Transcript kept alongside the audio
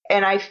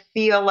And I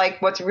feel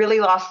like what's really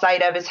lost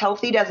sight of is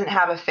healthy doesn't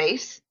have a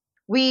face.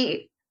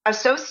 We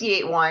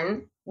associate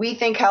one. We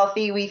think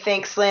healthy, we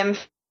think slim,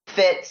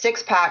 fit,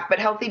 six pack, but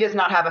healthy does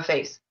not have a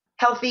face.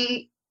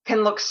 Healthy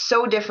can look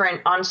so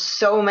different on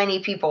so many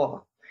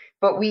people,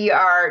 but we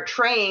are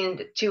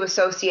trained to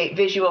associate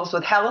visuals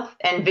with health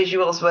and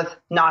visuals with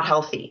not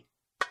healthy.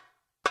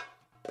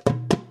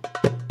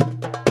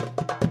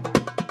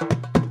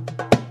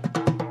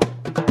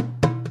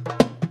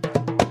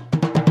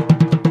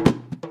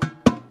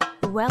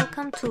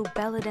 Welcome to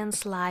Belly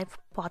Dance Live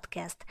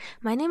podcast.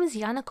 My name is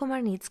Yana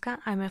Komarnitska.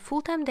 I'm a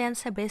full-time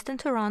dancer based in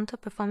Toronto,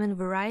 performing a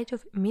variety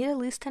of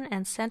Middle Eastern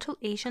and Central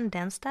Asian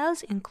dance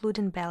styles,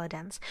 including belly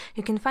dance.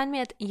 You can find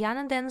me at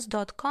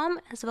yanadance.com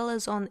as well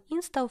as on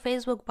Insta or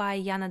Facebook by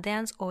Yana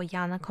Dance or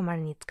Yana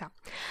Komarnitska.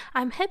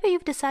 I'm happy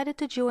you've decided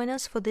to join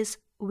us for this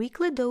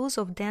weekly dose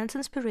of dance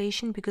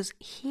inspiration, because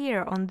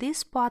here on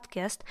this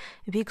podcast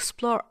we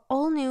explore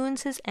all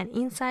nuances and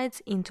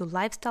insights into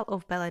lifestyle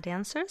of belly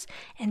dancers,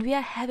 and we are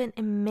having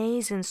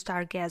amazing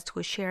star guests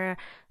who share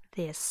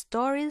their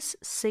stories,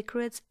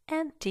 secrets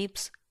and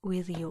tips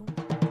with you.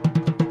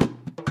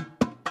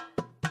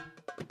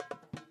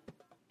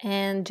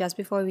 And just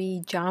before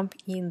we jump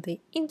in the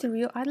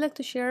interview, I'd like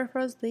to share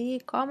first the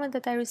comment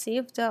that I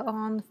received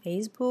on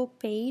Facebook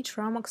page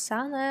from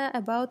Oksana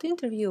about the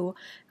interview,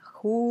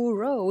 who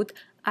wrote,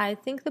 "I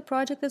think the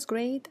project is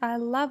great. I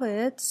love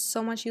it.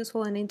 So much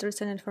useful and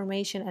interesting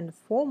information. And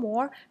for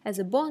more, as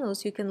a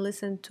bonus, you can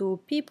listen to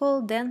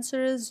people,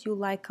 dancers you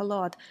like a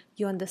lot.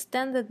 You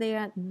understand that they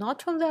are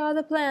not from the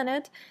other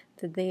planet,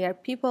 that they are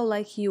people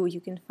like you.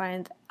 You can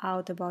find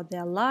out about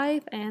their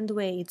life and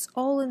way. It's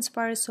all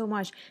inspires so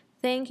much.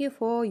 Thank you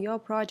for your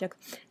project."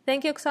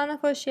 Thank you, Oksana,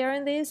 for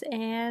sharing this.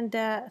 And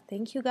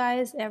thank you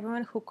guys,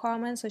 everyone who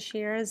comments or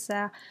shares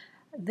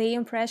the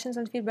impressions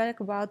and feedback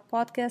about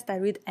podcast. I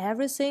read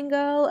every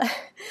single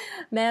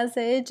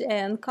message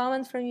and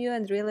comment from you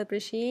and really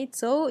appreciate.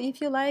 So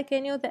if you like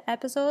any of the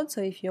episodes,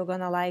 so if you're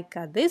gonna like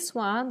this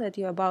one that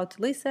you're about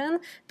to listen,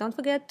 don't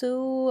forget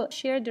to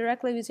share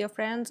directly with your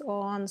friends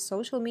on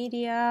social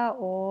media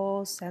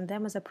or send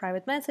them as a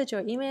private message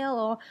or email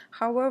or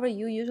however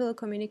you usually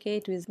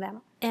communicate with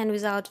them. And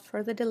without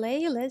further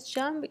delay, let's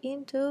jump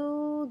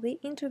into the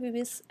interview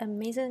with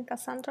amazing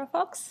Cassandra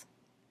Fox.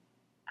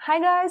 Hi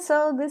guys,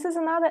 so this is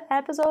another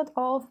episode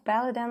of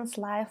Belly Dance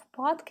Live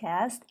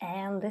podcast,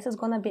 and this is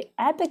gonna be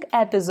epic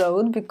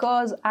episode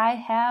because I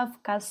have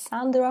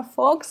Cassandra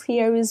Fox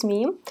here with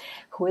me,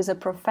 who is a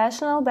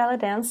professional belly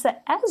dancer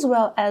as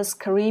well as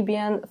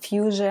Caribbean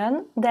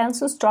fusion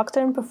dance instructor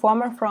and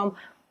performer from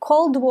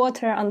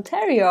Coldwater,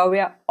 Ontario. We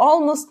are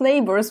almost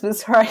neighbors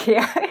with her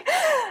here.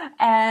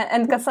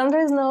 And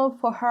Cassandra is known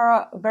for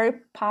her very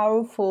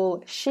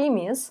powerful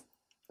shimmies,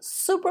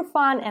 super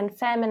fun and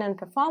feminine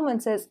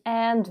performances,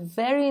 and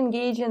very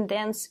engaging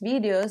dance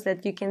videos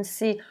that you can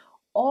see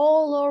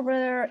all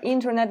over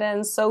internet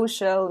and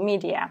social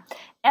media,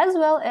 as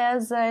well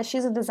as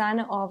she's a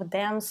designer of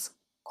dance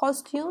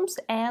costumes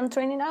and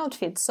training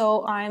outfits.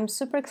 So I'm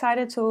super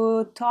excited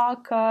to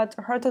talk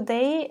to her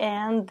today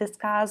and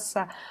discuss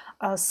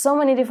so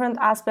many different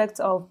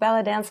aspects of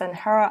belly dance and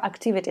her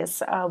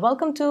activities.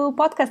 Welcome to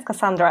podcast,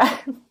 Cassandra.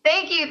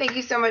 Thank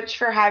you so much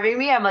for having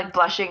me. I'm like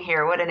blushing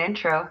here. What an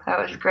intro. That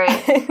was great.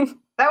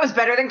 That was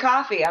better than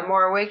coffee. I'm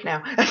more awake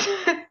now.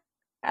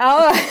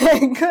 Oh,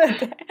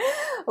 good.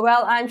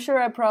 Well, I'm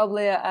sure I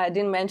probably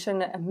didn't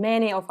mention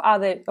many of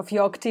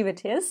your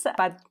activities,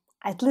 but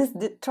at least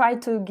try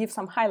to give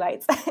some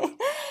highlights.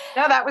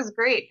 No, that was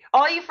great.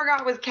 All you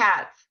forgot was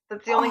cats.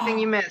 That's the only thing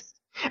you missed.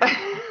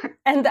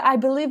 And I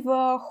believe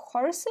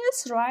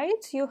horses,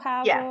 right? You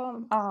have... Yeah.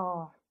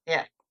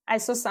 Yeah. I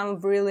saw some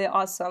really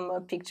awesome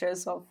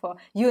pictures of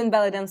you in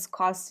belly dance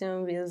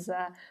costume with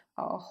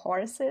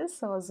horses.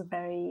 So it was a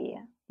very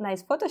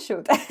nice photo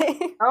shoot.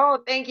 Oh,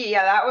 thank you.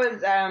 Yeah, that was,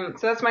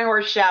 so that's my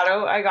horse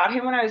Shadow. I got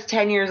him when I was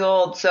 10 years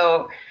old.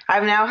 So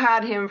I've now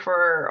had him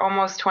for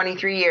almost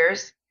 23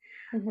 years.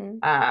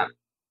 Mm-hmm.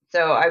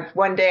 So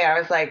one day I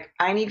was like,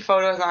 I need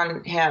photos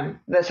on him.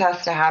 This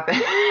has to happen.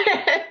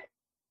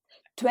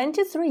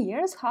 23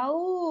 years?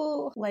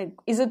 How,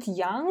 is it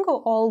young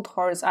or old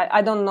horse?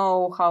 I don't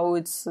know how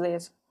it's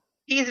this.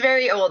 He's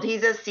very old.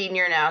 He's a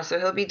senior now, so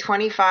he'll be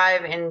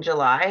 25 in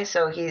July.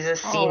 So he's a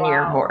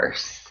senior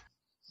horse.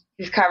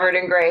 He's covered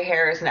in gray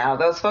hairs now.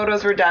 Those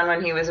photos were done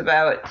when he was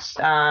about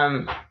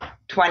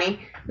 20.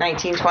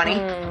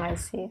 I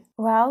see.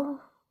 Well,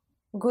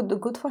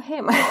 good for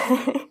him.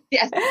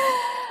 Yes.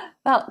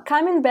 Well,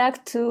 coming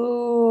back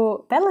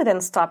to belly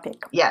dance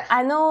topic. Yes.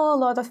 I know a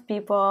lot of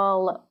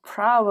people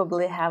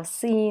probably have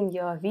seen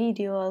your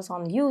videos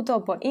on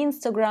YouTube or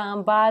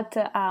Instagram, but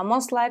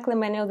most likely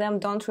many of them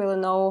don't really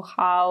know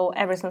how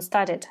everything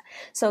started.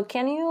 So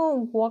can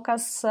you walk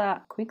us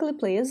quickly,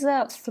 please,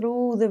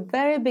 through the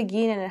very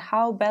beginning and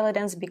how belly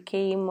dance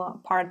became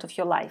part of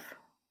your life?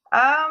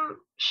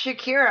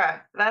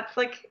 Shakira. That's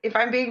if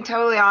I'm being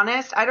totally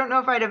honest, I don't know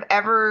if I'd have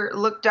ever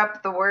looked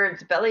up the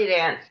words belly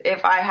dance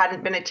if I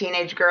hadn't been a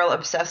teenage girl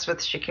obsessed with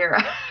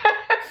Shakira.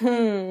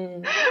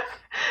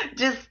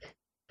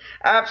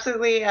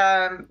 Absolutely.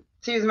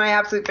 She was my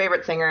absolute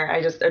favorite singer.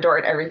 I just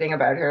adored everything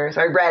about her.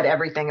 So I read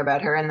everything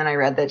about her, and then I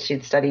read that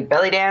she'd studied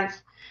belly dance.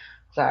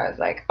 So I was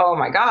like, oh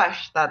my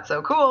gosh, that's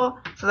so cool.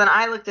 So then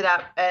I looked it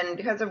up, and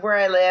because of where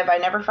I live, I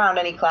never found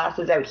any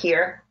classes out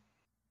here.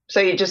 So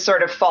it just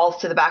sort of falls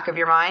to the back of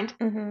your mind.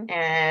 Mm-hmm.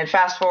 And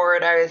fast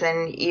forward, I was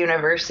in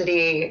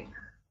university,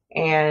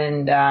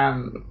 and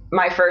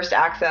my first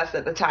access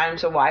at the time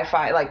to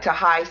Wi-Fi, like to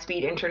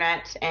high-speed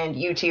internet, and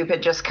YouTube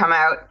had just come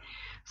out.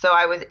 So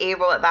I was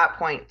able at that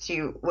point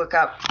to look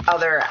up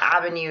other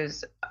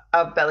avenues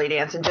of belly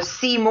dance and just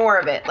see more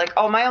of it. Like,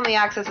 oh, my only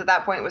access at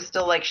that point was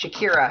still like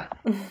Shakira,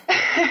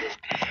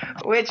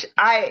 which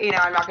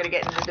I'm not going to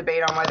get into the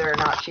debate on whether or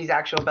not she's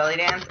actual belly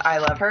dance. I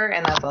love her,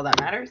 and that's all that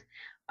matters.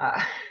 Uh,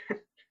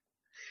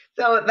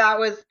 so that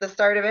was the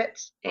start of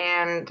it.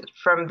 And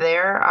from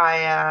there,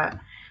 I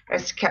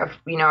just kept,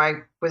 I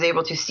was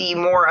able to see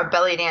more of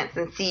belly dance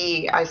and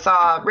I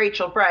saw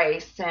Rachel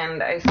Bryce,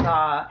 and I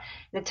saw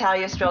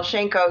Natalia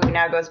Strelchenko, who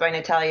now goes by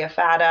Natalia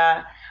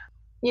Fada,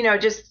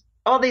 just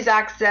all these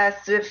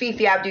access to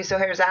Fifi Abdu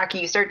Soherzaki.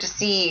 You start to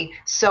see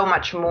so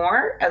much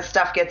more as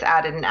stuff gets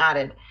added and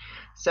added.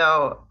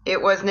 So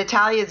it was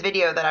Natalia's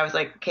video that I was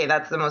like, okay,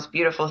 that's the most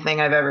beautiful thing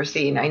I've ever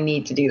seen. I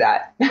need to do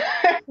that.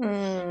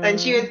 And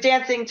she was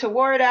dancing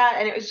toward that,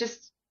 and it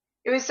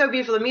was so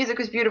beautiful. The music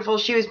was beautiful.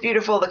 She was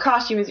beautiful. The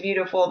costume was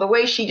beautiful. The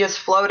way she just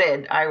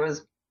floated, I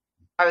was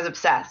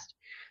obsessed.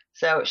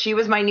 So she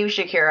was my new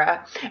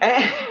Shakira.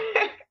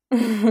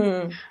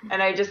 And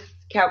I just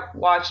kept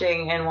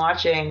watching and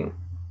watching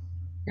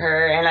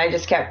her, and I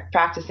just kept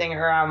practicing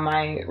around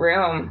my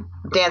room,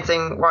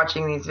 dancing,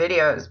 watching these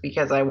videos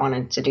because I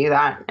wanted to do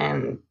that.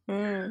 And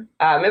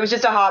it was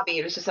just a hobby.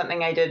 It was just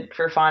something I did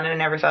for fun, and I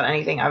never thought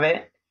anything of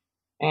it.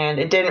 And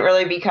it didn't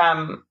really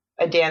become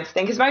a dance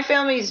thing because my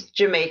family's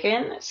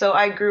Jamaican. So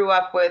I grew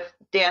up with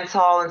dance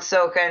hall and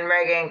soca and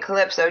reggae and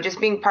calypso, just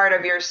being part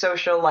of your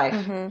social life.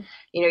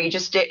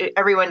 Mm-hmm.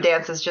 Everyone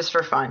dances just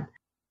for fun.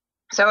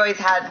 So I always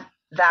had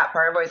that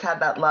part. I've always had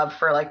that love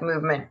for like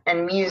movement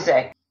and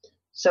music.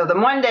 So the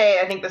one day,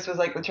 I think this was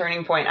like the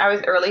turning point, I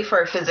was early for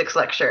a physics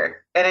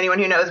lecture. And anyone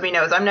who knows me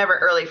knows I'm never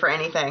early for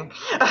anything.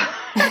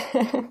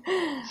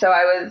 So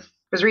I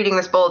was reading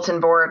this bulletin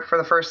board for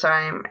the first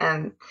time,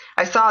 and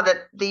I saw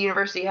that the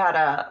university had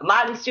a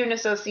Latin Student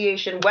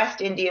Association,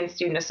 West Indian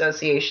Student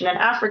Association, and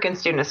African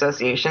Student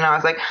Association. I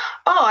was like,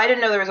 oh, I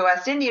didn't know there was a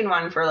West Indian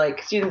one for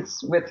like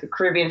students with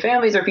Caribbean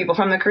families or people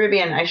from the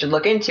Caribbean. I should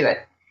look into it.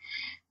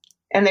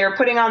 And they were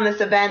putting on this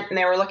event, and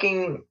they were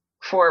looking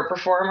for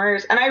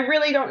performers. And I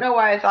really don't know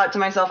why I thought to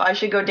myself, I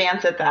should go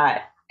dance at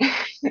that.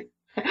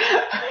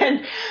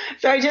 And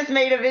so I just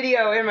made a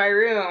video in my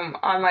room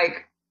on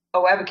like a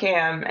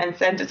webcam and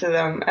sent it to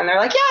them. And they're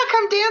like, yeah,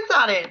 come dance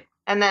on it.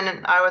 And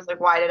then I was like,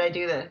 why did I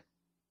do this?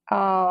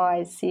 Oh,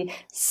 I see.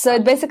 So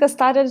it basically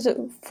started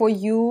for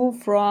you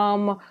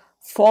from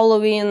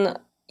following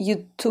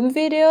YouTube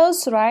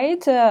videos,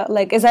 right?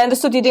 Like, as I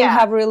understood, you didn't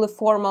have a really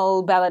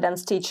formal ballet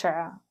dance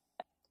teacher.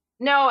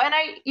 No, and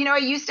I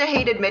used to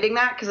hate admitting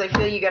that because I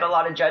feel you get a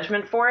lot of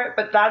judgment for it,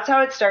 but that's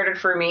how it started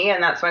for me,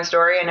 and that's my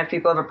story, and if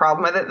people have a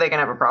problem with it, they can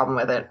have a problem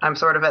with it. I'm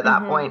sort of at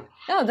that point.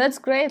 Oh, that's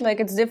great. Like,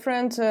 it's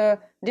different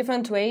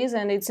ways,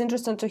 and it's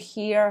interesting to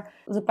hear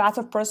the path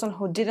of person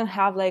who didn't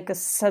have like a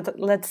set,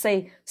 let's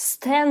say,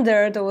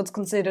 standard or what's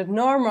considered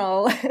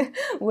normal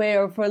way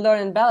of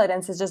learning ballet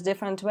dance. It's just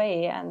different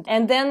way,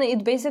 and then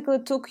it basically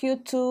took you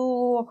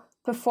to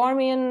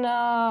performing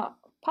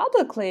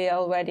publicly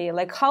already.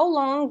 Like, how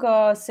long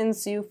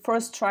since you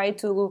first tried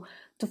to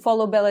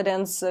follow belly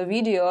dance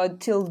video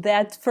till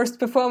that first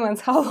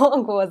performance? How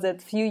long was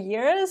it? Few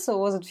years, or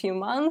was it few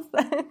months?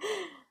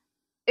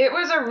 It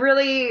was a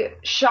really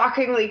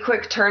shockingly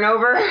quick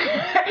turnover.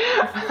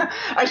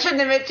 I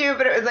shouldn't admit to,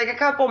 but it was like a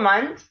couple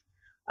months.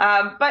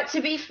 But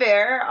to be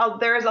fair,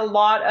 there's a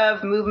lot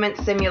of movement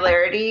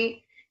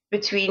similarity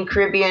between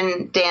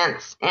Caribbean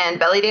dance and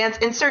belly dance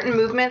in certain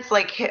movements,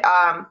 like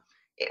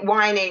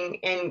whining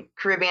in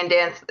Caribbean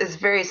dance is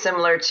very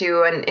similar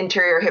to an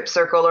interior hip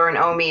circle or an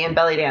omi in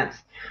belly dance.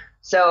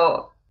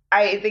 So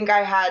I think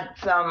I had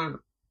some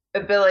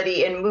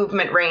ability in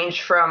movement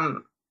range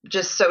from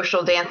just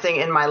social dancing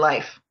in my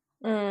life.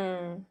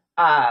 So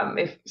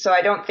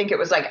I don't think it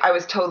was like I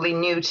was totally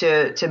new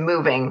to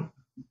moving.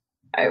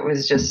 It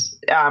was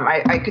just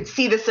I could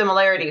see the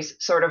similarities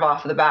sort of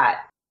off the bat.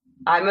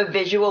 I'm a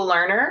visual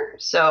learner,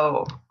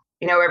 so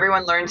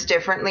everyone learns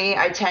differently.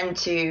 I tend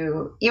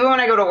to, even when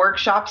I go to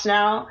workshops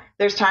now,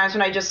 there's times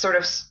when I just sort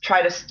of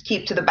try to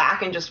keep to the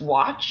back and just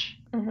watch.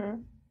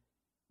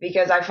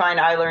 Because I find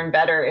I learn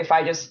better if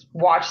I just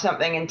watch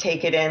something and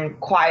take it in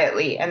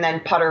quietly and then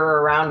putter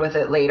around with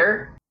it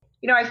later.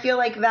 I feel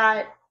like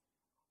that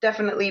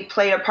definitely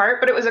played a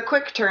part, but it was a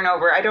quick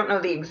turnover. I don't know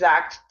the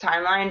exact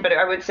timeline, but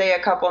I would say a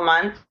couple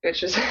months,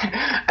 which is,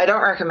 I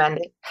don't recommend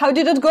it. How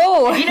did it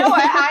go?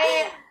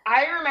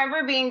 I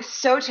remember being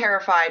so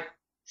terrified.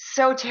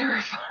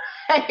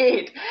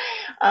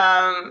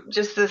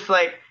 Just this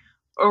like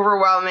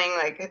overwhelming,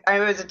 like I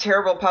was a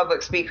terrible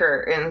public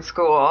speaker in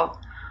school.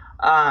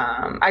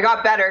 I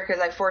got better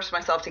because I forced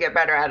myself to get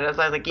better at it. I was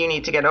like, you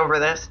need to get over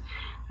this.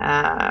 But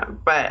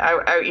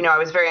I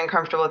was very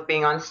uncomfortable with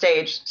being on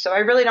stage. So I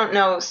really don't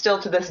know still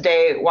to this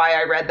day why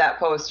I read that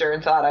poster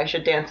and thought I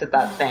should dance at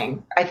that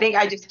thing. I think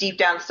I just deep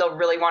down still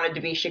really wanted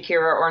to be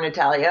Shakira or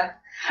Natalia.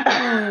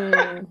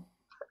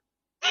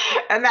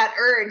 And that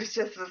urge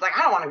just was like,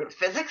 I don't want to go to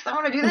physics. I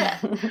want to do this.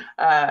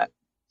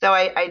 So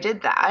I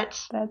did that.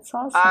 That's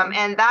awesome.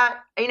 And that,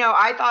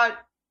 I thought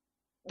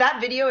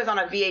that video is on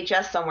a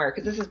VHS somewhere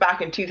because this is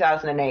back in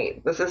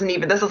 2008. This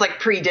is like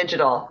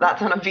pre-digital.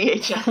 That's on a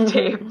VHS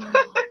tape.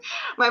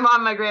 My mom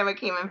and my grandma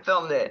came and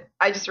filmed it.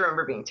 I just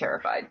remember being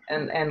terrified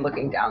and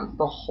looking down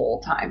the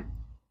whole time.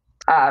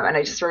 And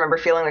I just remember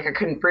feeling like I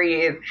couldn't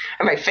breathe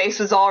and my face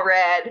was all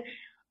red.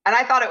 And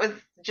I thought it was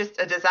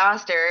just a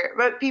disaster,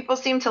 but people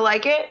seemed to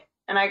like it.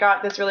 And I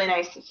got this really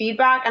nice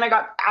feedback and I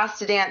got asked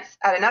to dance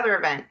at another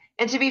event.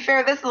 And to be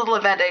fair, this little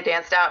event I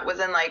danced at was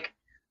in like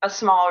a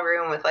small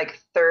room with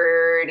like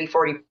 30,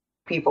 40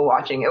 people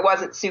watching. It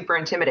wasn't super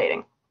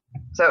intimidating.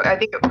 So I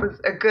think it was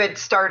a good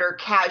starter,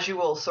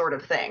 casual sort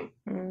of thing.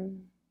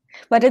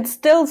 But it's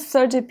still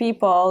 30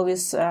 people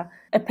with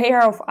a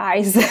pair of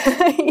eyes,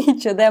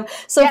 each of them.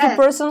 So Yes. for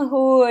a person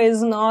who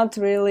is not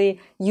really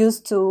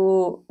used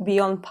to be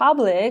on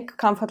public,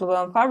 comfortable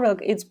on public,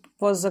 it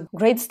was a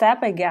great step,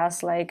 I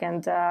guess.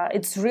 And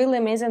it's really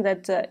amazing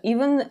that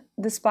even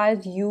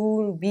despite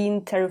you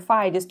being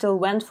terrified, you still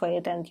went for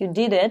it and you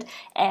did it.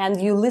 And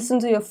you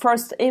listened to your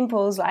first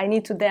impulse, I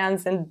need to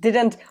dance, and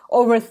didn't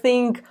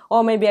overthink,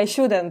 or maybe I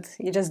shouldn't.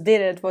 You just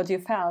did it, what you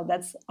felt.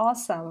 That's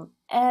awesome.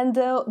 And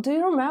do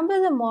you remember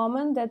the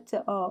moment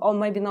that, or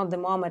maybe not the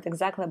moment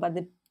exactly, but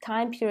the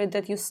time period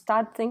that you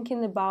start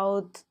thinking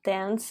about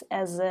dance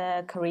as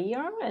a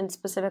career and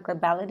specifically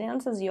ballet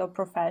dance as your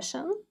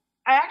profession?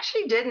 I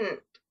actually didn't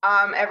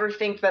ever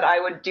think that I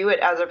would do it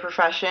as a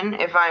profession,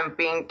 if I'm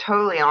being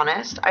totally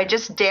honest. I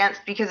just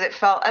danced because it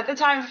felt, at the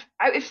time,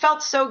 it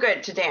felt so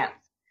good to dance.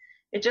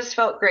 It just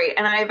felt great.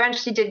 And I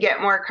eventually did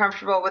get more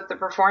comfortable with the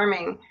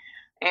performing.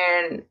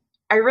 And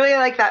I really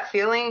like that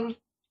feeling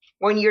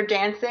when you're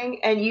dancing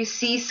and you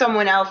see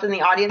someone else in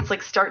the audience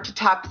like start to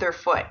tap their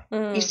foot.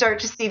 You start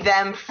to see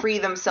them free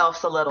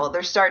themselves a little.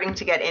 They're starting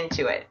to get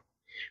into it.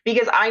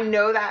 Because I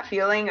know that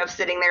feeling of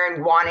sitting there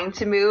and wanting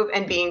to move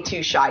and being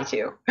too shy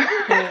to.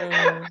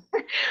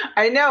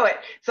 I know it.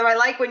 So I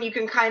like when you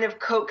can kind of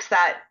coax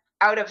that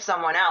out of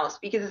someone else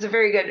because it's a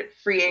very good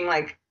freeing,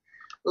 like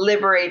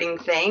liberating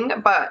thing.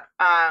 But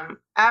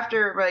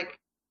after like,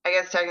 I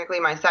guess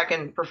technically my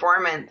second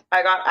performance,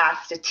 I got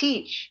asked to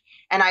teach.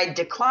 And I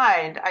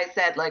declined. I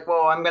said, like,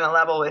 well, I'm going to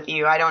level with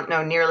you. I don't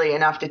know nearly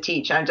enough to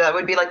teach. That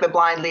would be like the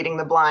blind leading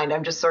the blind.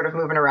 I'm just sort of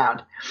moving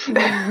around.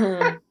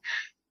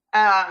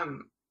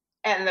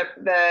 And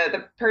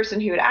the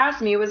person who had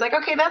asked me was like,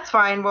 okay, that's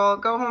fine. Well,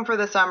 go home for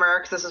the summer,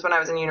 because this is when I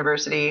was in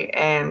university,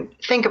 and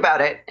think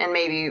about it and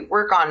maybe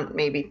work on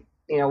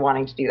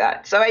wanting to do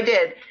that. So I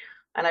did.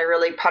 And I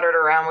really puttered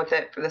around with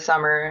it for the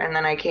summer. And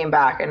then I came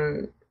back,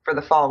 and for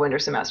the fall winter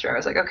semester, I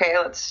was like, okay,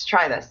 let's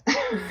try this.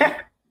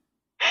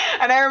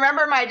 And I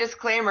remember my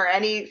disclaimer,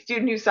 any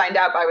student who signed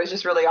up, I was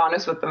just really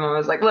honest with them. I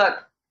was like, look,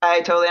 I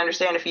totally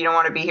understand if you don't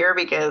want to be here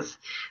because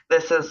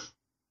this is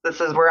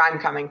where I'm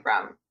coming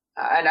from.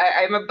 And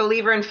I'm a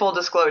believer in full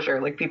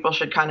disclosure. Like people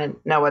should kind of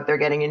know what they're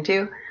getting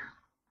into.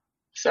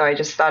 So I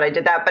just thought I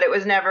did that, but it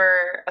was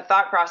never a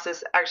thought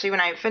process. Actually,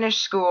 when I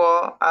finished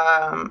school,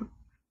 I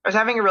was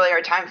having a really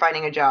hard time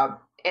finding a job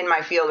in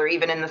my field or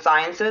even in the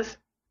sciences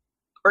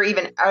or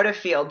even out of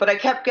field, but I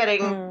kept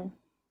getting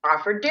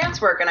offered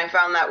dance work. And I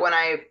found that when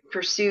I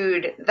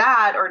pursued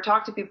that or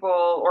talked to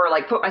people or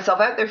like put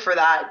myself out there for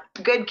that,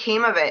 good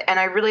came of it. And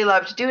I really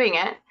loved doing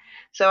it.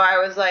 So I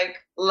was like,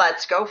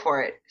 let's go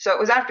for it. So it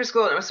was after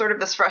school and it was sort of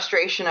this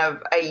frustration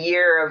of a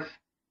year of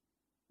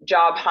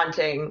job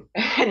hunting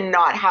and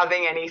not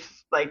having any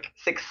like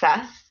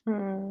success.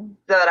 So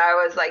that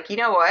I was like, you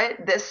know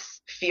what? This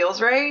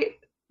feels right.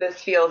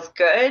 This feels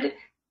good.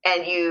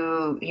 And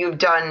you've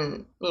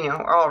done,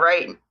 all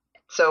right.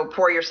 So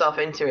pour yourself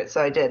into it.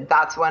 So I did.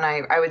 That's when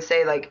I would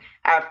say like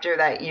after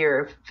that year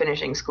of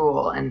finishing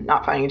school and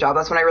not finding a job,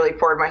 that's when I really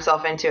poured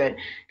myself into it.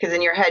 Because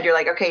in your head, you're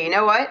like, okay, you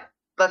know what?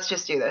 Let's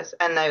just do this.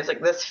 And I was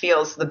like, this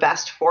feels the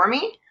best for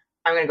me.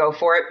 I'm going to go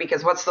for it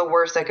because what's the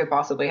worst that could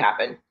possibly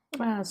happen?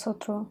 Yeah, so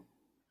true.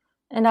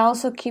 And I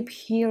also keep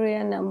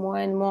hearing more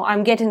and more,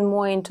 I'm getting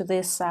more into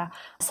this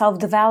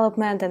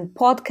self-development and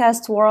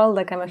podcast world.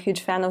 Like I'm a huge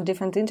fan of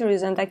different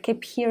interviews and I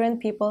keep hearing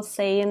people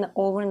saying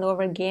over and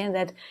over again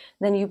that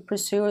then you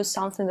pursue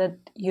something that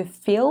you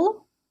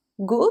feel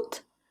good,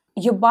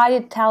 your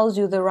body tells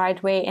you the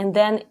right way, and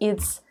then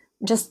it's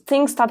just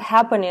things start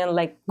happening,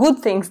 like good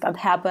things that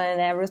happen and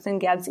everything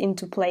gets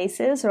into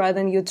places rather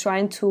than you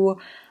trying to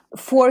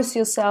force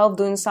yourself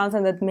doing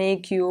something that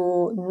make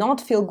you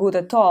not feel good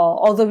at all.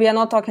 Although we are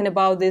not talking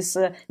about this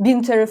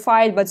being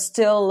terrified but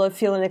still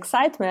feeling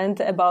excitement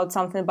about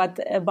something, but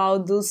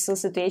about this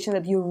situation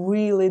that you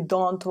really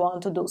don't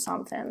want to do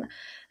something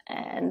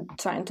and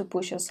trying to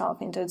push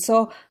yourself into it.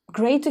 So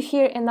great to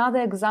hear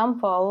another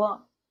example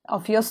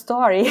of your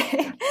story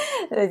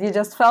that you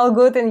just felt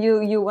good and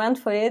you went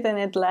for it, and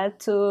it led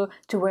to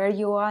where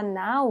you are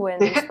now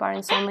and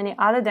inspiring so many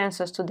other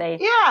dancers today.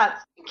 Yeah,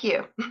 thank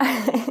you.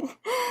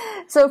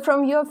 So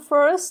from your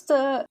first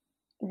I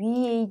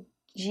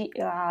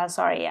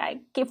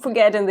keep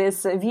forgetting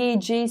this,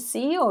 VAGC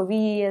or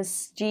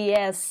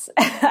VSGS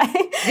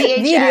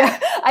video.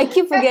 I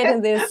keep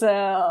forgetting this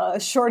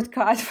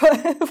shortcut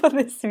for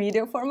this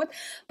video format.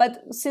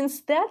 But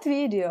since that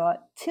video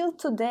till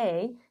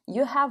today,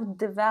 you have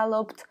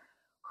developed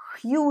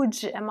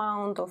huge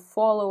amount of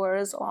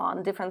followers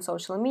on different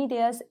social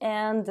medias,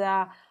 and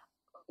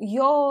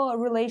your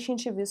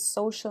relationship with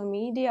social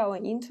media or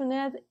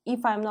internet,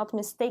 if I'm not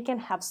mistaken,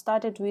 have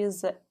started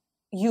with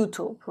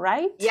YouTube,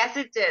 right? Yes,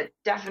 it did.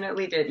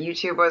 Definitely did.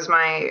 YouTube was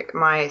my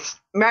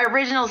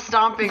original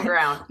stomping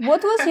ground.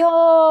 What was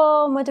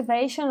your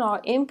motivation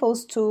or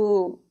impulse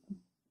to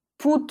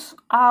put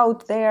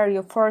out there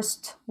your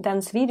first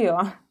dance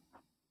video?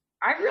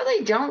 I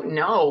really don't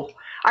know.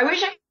 I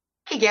wish I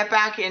could get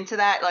back into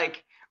that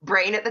like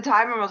brain at the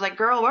time. I was like,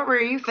 girl, what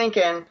were you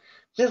thinking?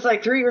 Just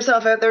like threw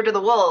yourself out there to the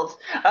wolves.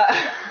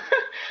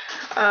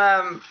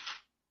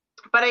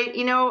 But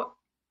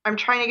I'm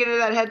trying to get into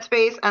that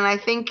headspace, and I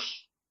think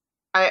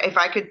if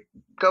I could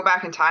go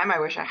back in time, I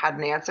wish I had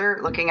an answer.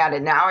 Looking at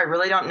it now, I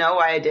really don't know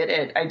why I did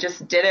it. I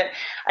just did it.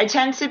 I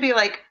tend to be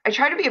like, I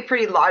try to be a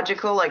pretty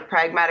logical, like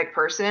pragmatic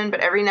person,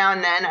 but every now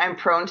and then I'm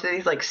prone to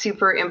these like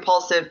super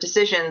impulsive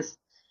decisions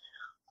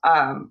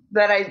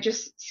that I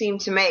just seem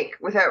to make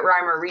without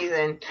rhyme or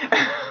reason.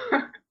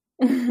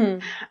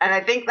 And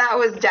I think that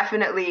was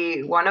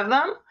definitely one of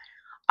them.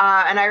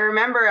 And I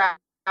remember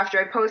after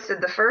I posted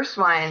the first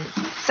one,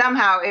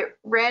 somehow it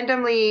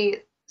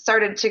randomly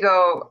started to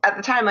go, at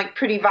the time, like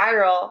pretty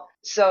viral.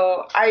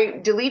 So I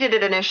deleted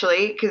it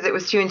initially because it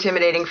was too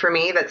intimidating for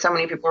me that so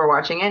many people were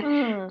watching it.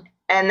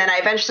 And then I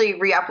eventually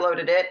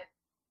re-uploaded it.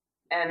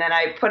 And then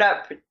I put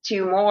up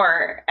 2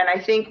 more. And I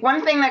think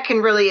one thing that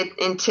can really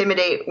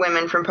intimidate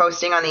women from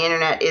posting on the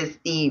internet is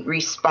the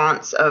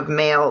response of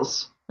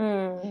males.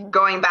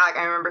 Going back,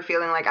 I remember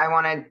feeling like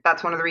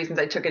that's one of the reasons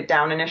I took it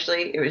down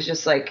initially. It was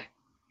just like,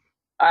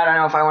 I don't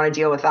know if I want to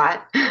deal with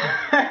that.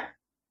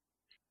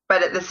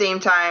 But at the same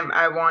time,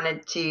 I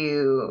wanted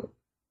to,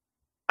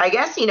 I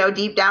guess,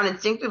 deep down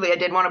instinctively, I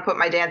did want to put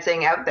my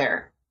dancing out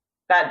there.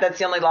 That's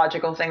the only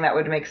logical thing that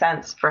would make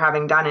sense for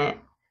having done it.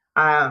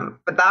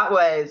 But that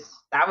was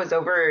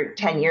over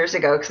 10 years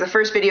ago, because the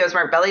first videos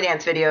weren't belly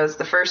dance videos.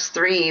 The first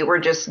 3 were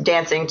just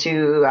dancing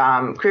to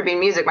Caribbean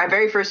music. My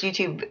very first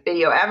YouTube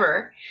video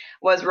ever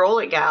was Roll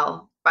It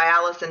Gal by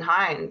Alison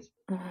Hinds.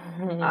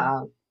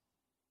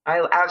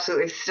 I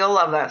absolutely still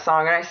love that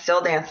song, and I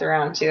still dance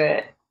around to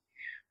it.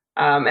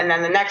 And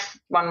then the next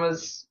one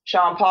was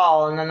Sean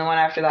Paul, and then the one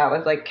after that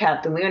was like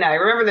Cat DeLuna. I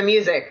remember the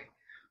music.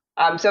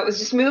 So it was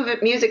just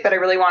music that I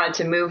really wanted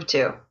to move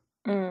to.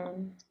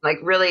 Like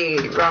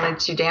really wanted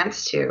to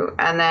dance to.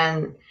 And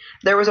then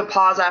there was a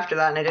pause after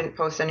that, and I didn't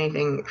post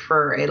anything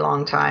for a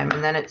long time.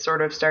 And then it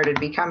sort of started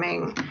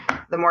becoming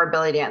the more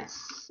belly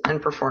dance and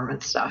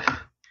performance stuff.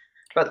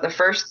 But the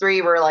first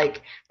 3 were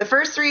like, the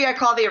first 3 I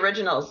call the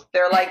originals.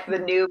 They're like the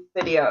new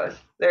videos.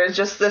 There's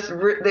just this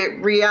the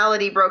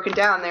reality broken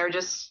down. They were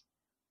just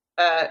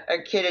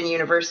a kid in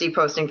university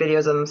posting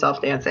videos of themselves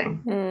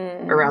dancing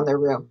around their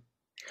room.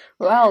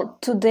 Well,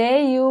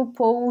 today you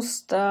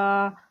post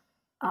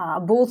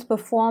both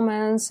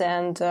performance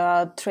and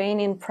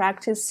training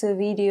practice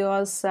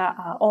videos,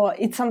 or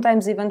it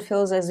sometimes even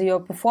feels as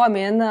you're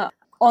performing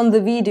on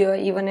the video,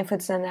 even if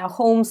it's in a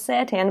home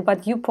setting,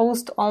 but you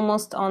post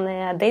almost on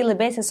a daily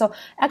basis. So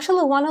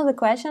actually one of the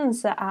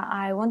questions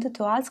I wanted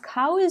to ask,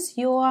 how is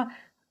your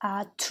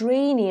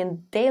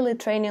daily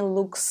training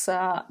looks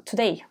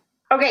today?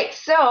 Okay,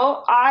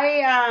 so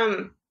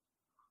I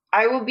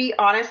will be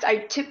honest, I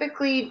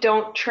typically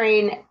don't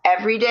train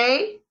every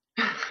day.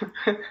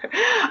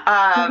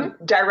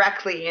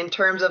 Directly in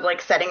terms of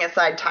like setting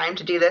aside time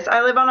to do this.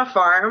 I live on a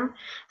farm,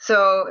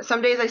 so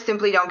some days I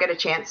simply don't get a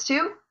chance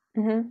to.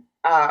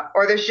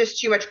 Or there's just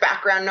too much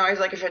background noise,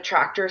 like if a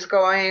tractor's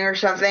going or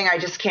something, I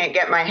just can't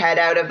get my head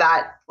out of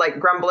that like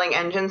grumbling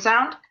engine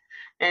sound,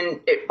 and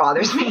it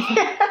bothers me.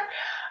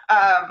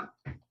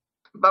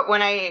 But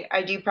when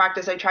I do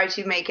practice, I try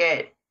to make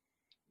it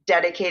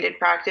dedicated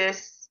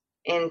practice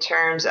in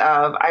terms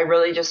of I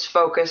really just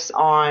focus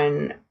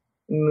on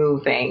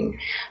moving.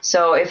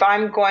 So if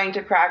I'm going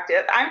to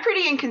practice, I'm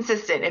pretty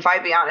inconsistent, if I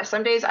be honest.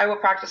 Some days I will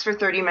practice for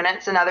 30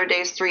 minutes and other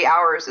days 3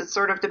 hours. It's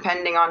sort of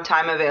depending on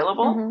time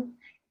available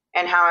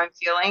and how I'm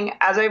feeling.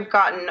 As I've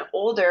gotten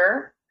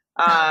older,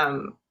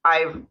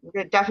 I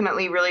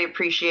definitely really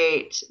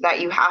appreciate that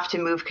you have to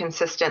move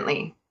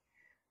consistently.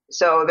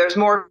 So there's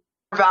more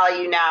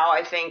value now,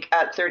 I think,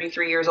 at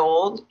 33 years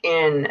old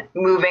in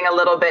moving a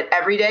little bit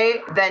every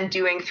day than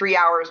doing 3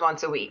 hours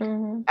once a week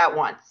at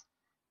once.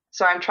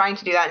 So I'm trying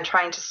to do that and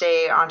trying to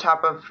stay on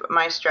top of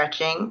my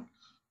stretching.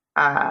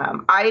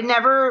 I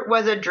never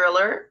was a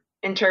driller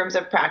in terms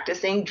of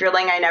practicing.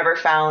 Drilling I never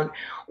found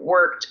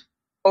worked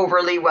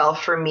overly well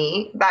for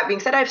me. That being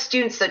said, I have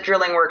students that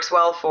drilling works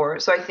well for.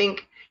 So I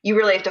think you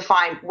really have to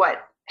find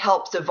what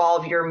helps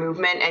evolve your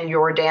movement and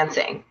your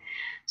dancing.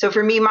 So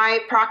for me, my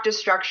practice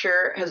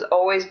structure has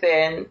always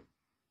been,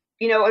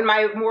 in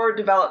my more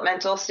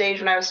developmental stage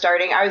when I was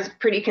starting, I was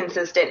pretty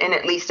consistent in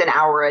at least an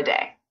hour a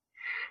day.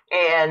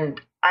 And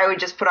I would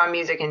just put on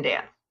music and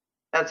dance.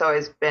 That's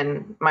always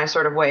been my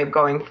sort of way of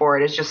going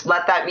forward, is just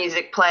let that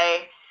music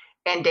play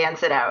and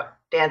dance it out,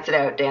 dance it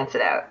out, dance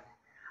it out.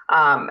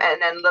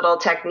 And then little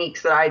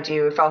techniques that I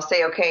do, if I'll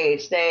say, okay,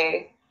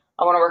 today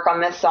I want to work on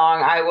this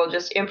song, I will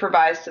just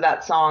improvise to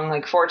that song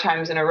like 4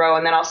 times in a row.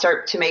 And then I'll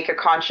start to make a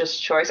conscious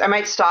choice. I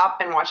might stop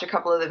and watch a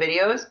couple of the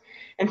videos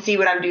and see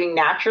what I'm doing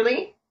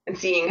naturally and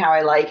seeing how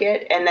I like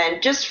it. And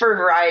then just for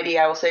variety,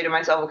 I will say to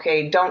myself,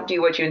 okay, don't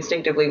do what you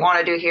instinctively want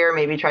to do here.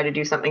 Maybe try to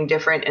do something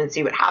different and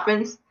see what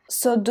happens.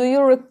 So do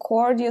you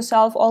record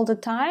yourself all the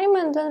time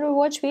and then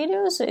rewatch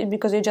videos?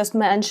 Because you just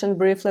mentioned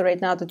briefly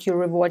right now that you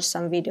rewatch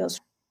some videos.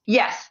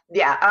 Yes.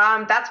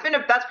 Yeah.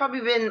 That's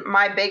probably been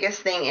my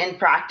biggest thing in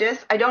practice.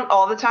 I don't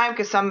all the time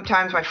because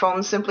sometimes my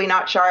phone's simply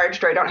not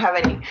charged or I don't have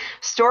any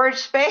storage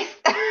space.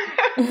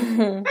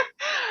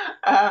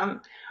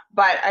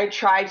 But I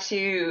try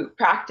to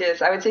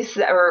practice, I would say,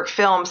 or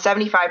film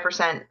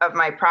 75% of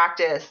my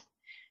practice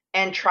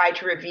and try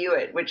to review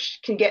it, which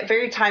can get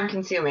very time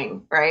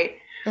consuming, right?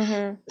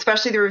 Mm-hmm.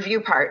 Especially the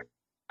review part.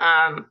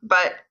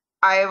 But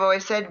I have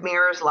always said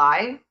mirrors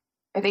lie.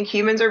 I think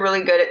humans are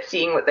really good at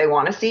seeing what they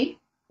want to see.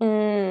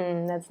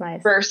 That's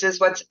nice. Versus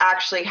what's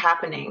actually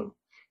happening.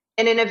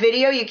 And in a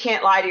video, you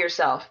can't lie to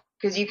yourself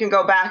because you can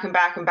go back and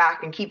back and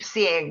back and keep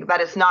seeing that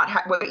it's not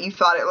what you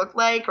thought it looked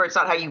like, or it's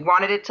not how you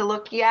wanted it to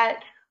look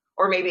yet,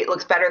 or maybe it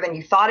looks better than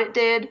you thought it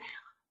did.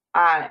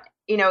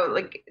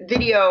 Like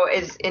video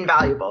is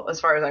invaluable as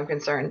far as I'm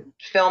concerned.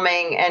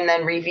 Filming and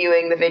then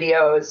reviewing the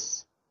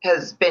videos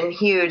has been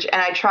huge.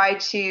 And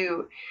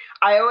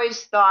I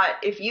always thought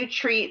if you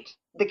treat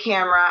the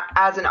camera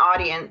as an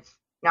audience,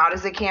 not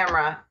as a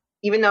camera,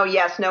 even though,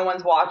 yes, no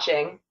one's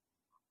watching,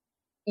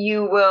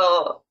 you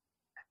will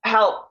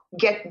help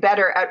get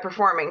better at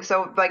performing.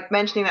 So like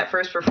mentioning that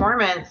first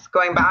performance,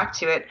 going back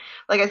to it,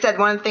 like I said,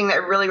 one thing that I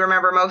really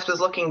remember most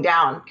was looking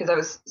down because I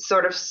was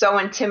sort of so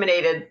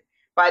intimidated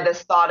by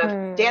this thought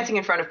of dancing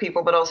in front of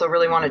people, but also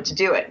really wanted to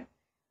do it.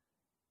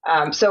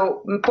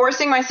 So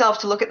forcing myself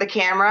to look at the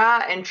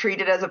camera and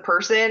treat it as a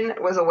person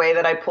was a way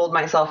that I pulled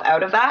myself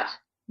out of that.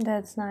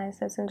 That's nice.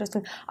 That's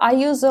interesting. I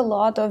use a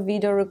lot of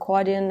video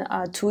recording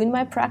too in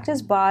my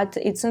practice, but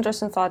it's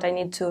interesting thought I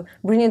need to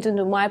bring it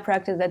into my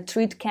practice that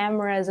treat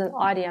camera as an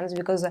audience,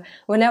 because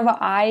whenever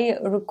I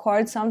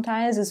record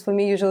sometimes it's for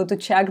me usually to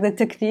check the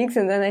techniques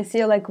and then I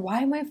see like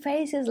why my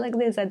face is like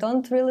this. I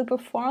don't really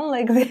perform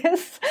like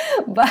this,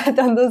 but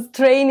on those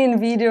training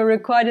video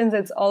recordings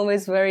it's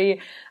always very,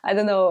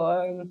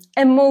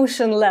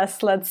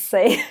 emotionless, let's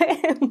say.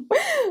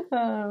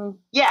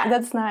 Yeah.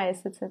 That's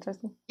nice. It's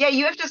interesting. Yeah,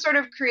 you have to sort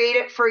of create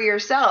it for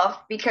yourself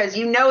because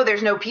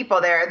there's no people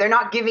there. They're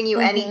not giving you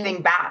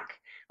anything back.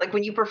 Like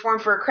when you perform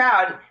for a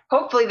crowd,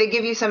 hopefully they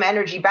give you some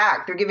energy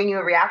back. They're giving you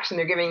a reaction.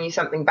 They're giving you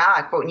something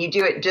back. But when you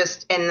do it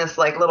just in this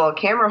like little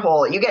camera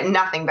hole, you get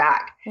nothing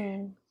back.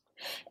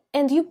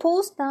 And you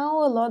post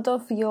now a lot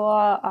of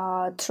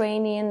your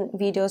training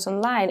videos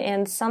online,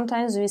 and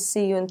sometimes we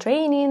see you in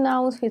training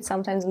outfits,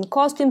 sometimes in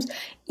costumes.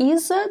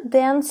 Is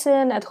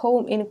dancing at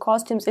home in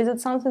costumes, is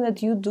it something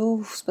that you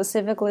do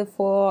specifically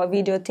for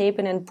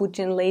videotaping and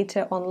putting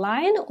later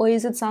online, or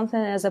is it something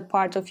as a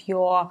part of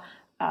your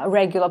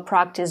regular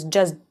practice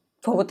just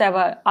for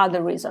whatever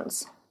other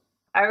reasons?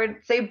 I would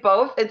say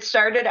both. It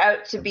started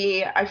out to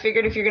be, I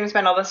figured if you're going to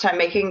spend all this time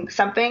making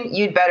something,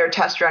 you'd better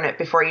test run it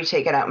before you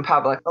take it out in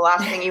public. The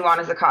last thing you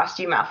want is a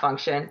costume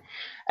malfunction.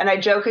 And I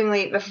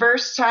jokingly, the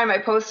first time I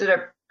posted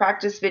a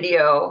practice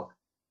video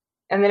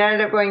and then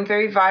ended up going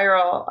very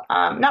viral,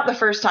 not the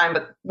first time,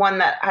 but one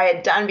that I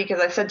had done because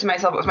I said to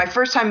myself, it was my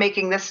first time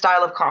making this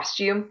style of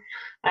costume.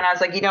 And I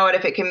was like, you know what,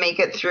 if it can make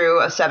it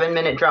through a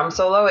 7-minute drum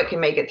solo, it can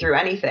make it through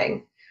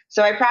anything.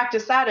 So I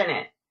practiced that in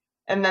it.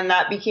 And then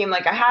that became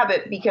like a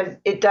habit because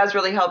it does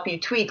really help you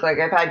tweak. Like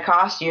I've had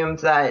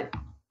costumes that,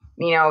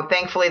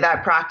 thankfully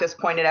that practice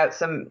pointed out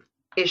some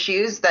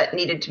issues that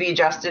needed to be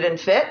adjusted and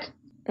fit.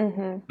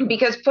 Mm-hmm.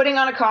 Because putting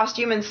on a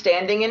costume and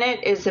standing in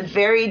it is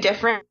very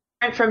different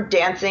from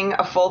dancing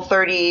a full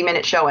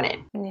 30-minute show in it.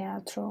 Yeah,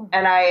 true.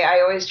 And I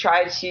always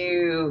try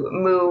to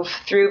move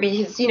through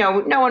because,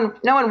 no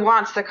one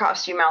wants the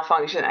costume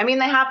malfunction. I mean,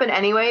 they happen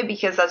anyway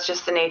because that's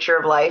just the nature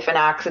of life and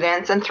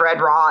accidents and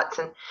thread rots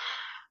and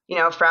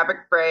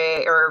fabric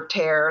break or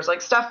tears, like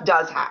stuff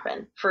does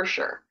happen for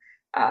sure.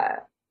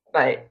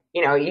 But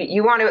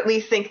you want to at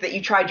least think that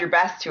you tried your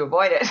best to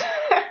avoid it.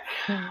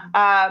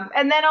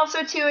 And then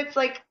also too, it's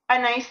like a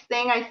nice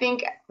thing. I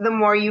think the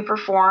more you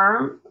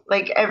perform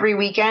like every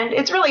weekend,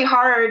 it's really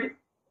hard.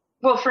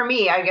 Well, for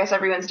me, I guess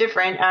everyone's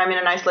different. I'm in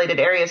an isolated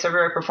area, so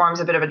everyone performs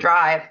a bit of a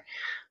drive.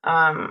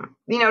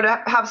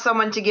 To have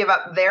someone to give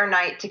up their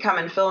night to come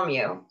and film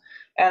you.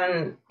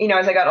 And,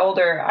 as I got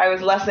older, I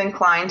was less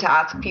inclined to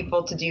ask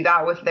people to do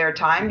that with their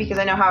time because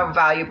I know how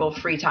valuable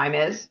free time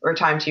is, or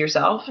time to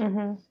yourself.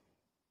 Mm-hmm.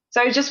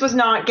 So I just was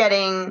not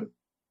getting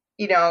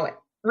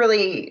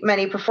really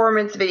many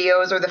performance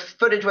videos, or the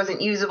footage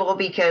wasn't usable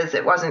because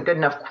it wasn't good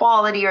enough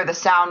quality or the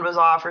sound was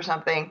off or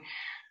something.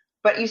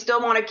 But you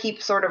still want to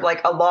keep sort of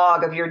like a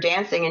log of your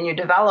dancing and your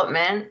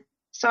development.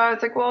 So I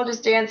was like, well, I'll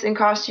just dance in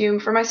costume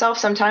for myself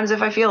sometimes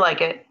if I feel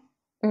like it.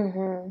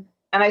 Mm-hmm.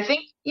 And I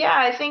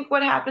think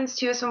what happens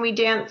to us when we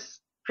dance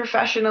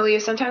professionally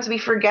is sometimes we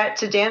forget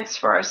to dance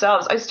for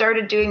ourselves. I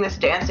started doing this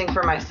dancing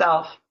for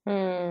myself.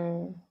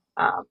 Mm.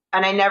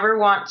 And I never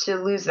want to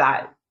lose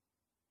that.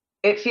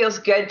 It feels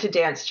good to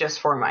dance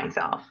just for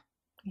myself.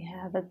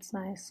 Yeah, that's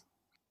nice.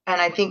 And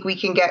I think we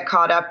can get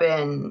caught up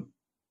in,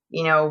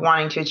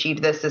 wanting to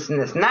achieve this, this,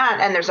 and this, and that.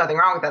 And there's nothing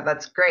wrong with that.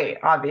 That's great,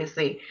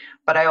 obviously.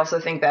 But I also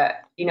think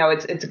that,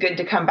 it's good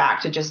to come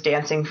back to just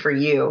dancing for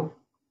you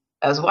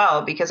as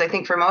well, because I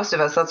think for most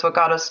of us, that's what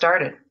got us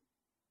started.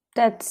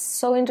 That's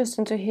so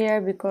interesting to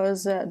hear,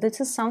 because this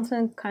is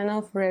something kind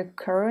of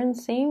recurrent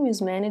theme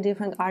with many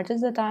different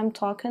artists that I'm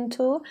talking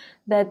to,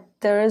 that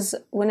there's,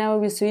 whenever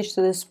we switch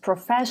to this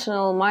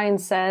professional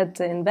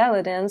mindset in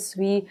belly dance,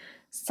 we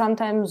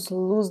sometimes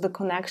lose the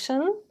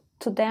connection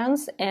to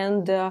dance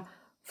and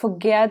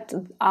forget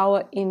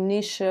our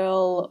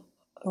initial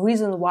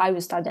reason why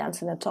we start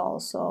dancing at all.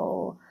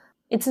 So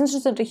it's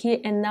interesting to hear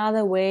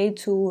another way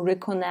to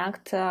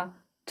reconnect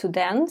to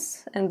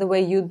dance, and the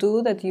way you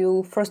do that,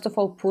 you first of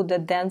all put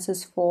that dance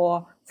is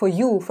for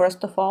you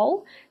first of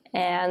all,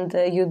 and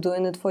you're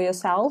doing it for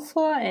yourself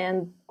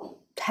and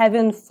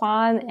having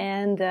fun,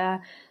 and I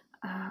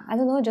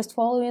don't know, just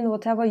following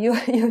whatever you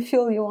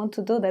feel you want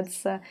to do.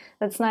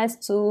 That's nice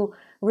to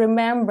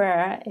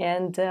remember,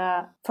 and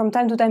from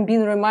time to time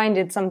being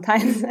reminded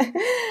sometimes.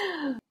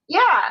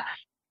 Yeah.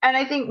 And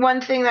I think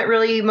one thing that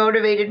really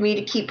motivated me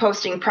to keep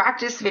posting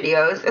practice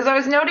videos is I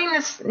was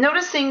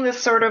noticing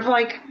this sort of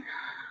like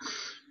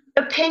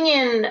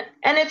opinion,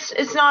 and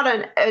it's not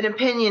an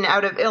opinion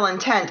out of ill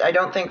intent, I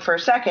don't think for a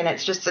second.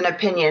 It's just an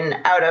opinion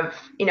out of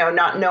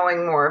not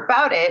knowing more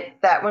about it,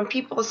 that when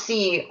people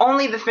see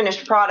only the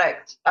finished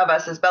product of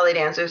us as belly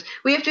dancers,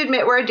 we have to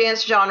admit we're a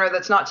dance genre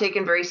that's not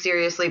taken very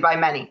seriously by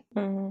many,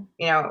 by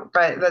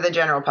the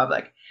general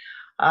public.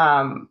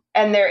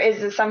 And there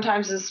is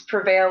sometimes this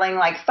prevailing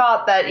like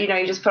thought that you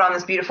just put on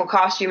this beautiful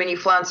costume and you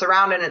flounce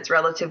around and it's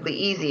relatively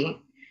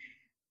easy.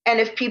 And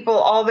if people,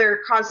 all they're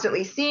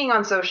constantly seeing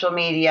on social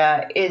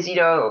media is,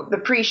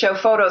 the pre-show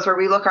photos where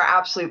we look our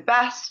absolute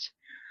best,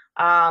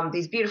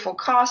 these beautiful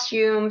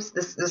costumes,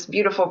 this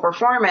beautiful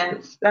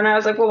performance, then I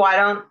was like, well, why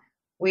don't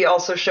we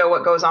also show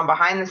what goes on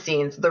behind the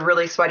scenes, the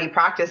really sweaty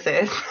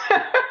practices,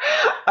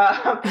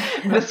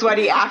 the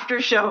sweaty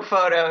after show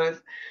photos.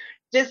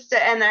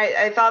 And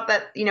I thought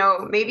that,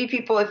 maybe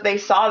people, if they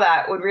saw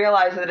that, would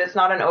realize that it's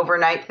not an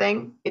overnight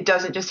thing. It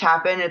doesn't just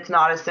happen. It's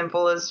not as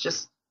simple as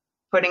just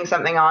putting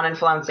something on and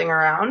flouncing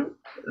around,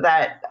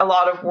 that a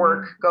lot of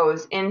work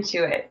goes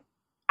into it.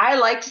 I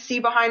like to see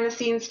behind the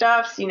scenes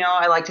stuff.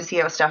 I like to see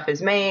how stuff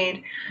is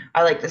made.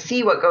 I like to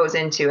see what goes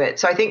into it.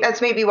 So I think that's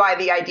maybe why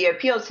the idea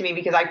appeals to me,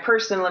 because I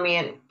personally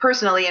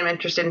am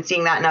interested in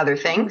seeing that in other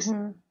things.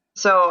 Mm-hmm.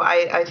 So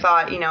I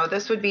thought,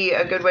 this would be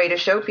a good way to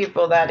show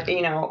people that,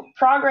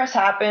 progress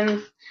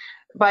happens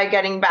by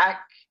getting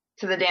back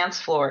to the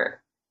dance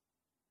floor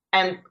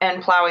and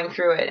plowing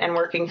through it and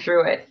working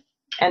through it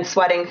and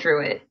sweating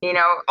through it.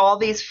 All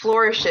these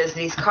flourishes,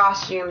 these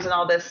costumes and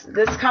all this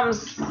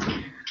comes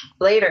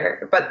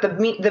later. But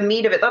the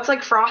meat of it, that's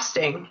like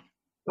frosting.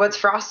 What's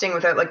frosting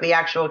without like the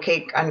actual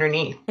cake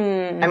underneath?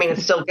 I mean,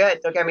 it's still good.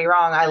 Don't get me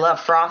wrong. I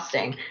love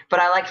frosting, but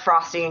I like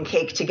frosting and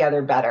cake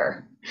together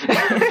better.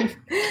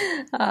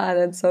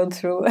 That's so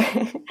true.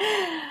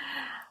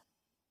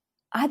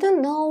 I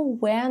don't know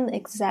when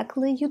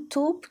exactly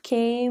YouTube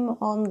came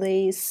on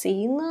the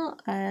scene,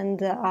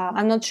 and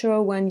I'm not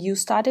sure when you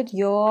started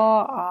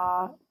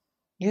your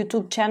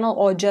YouTube channel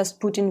or just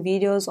putting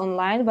videos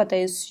online, but I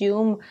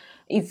assume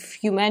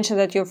if you mentioned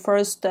that your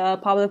first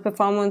public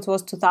performance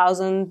was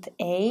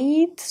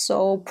 2008,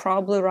 so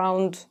probably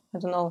around, I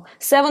don't know,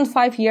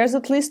 5 years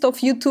at least of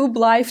YouTube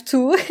live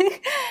too.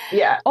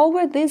 Yeah.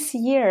 Over these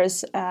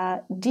years,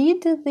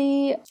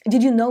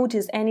 did you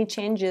notice any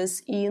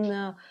changes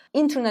in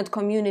internet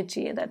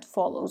community that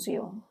follows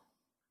you?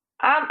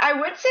 I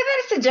would say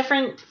that it's a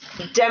different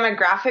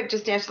demographic,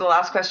 just to answer the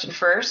last question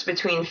first,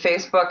 between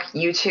Facebook,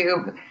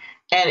 YouTube,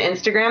 and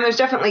Instagram. There's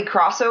definitely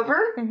crossover.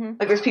 Mm-hmm.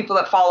 Like there's people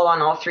that follow on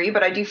all three,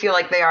 but I do feel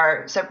like they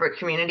are separate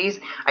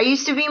communities. I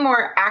used to be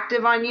more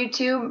active on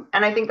YouTube,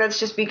 and I think that's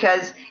just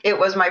because it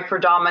was my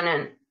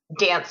predominant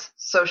dance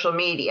social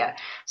media.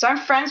 So I'm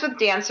friends with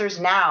dancers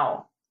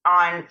now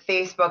on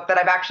Facebook that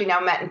I've actually now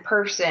met in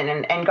person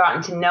and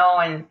gotten to know,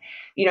 and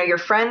you're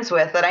friends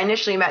with, that I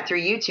initially met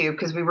through YouTube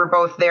because we were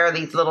both there,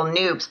 these little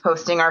noobs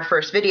posting our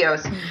first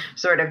videos,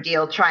 sort of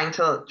deal, trying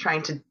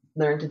to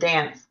learn to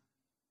dance.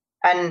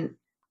 And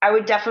I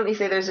would definitely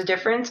say there's a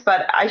difference,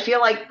 but I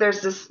feel like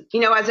there's this,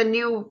 as a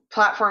new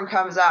platform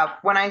comes up,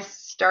 when I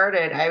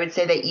started, I would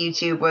say that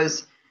YouTube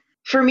was,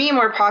 for me,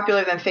 more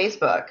popular than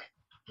Facebook.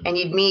 And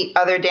you'd meet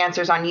other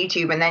dancers on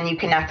YouTube and then you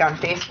connect on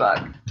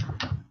Facebook.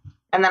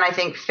 And then I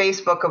think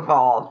Facebook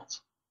evolved.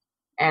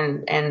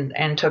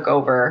 and took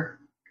over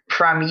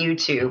from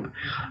YouTube.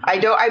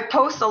 I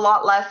post a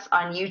lot less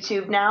on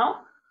YouTube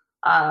now.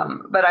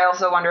 But I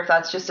also wonder if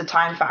that's just a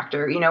time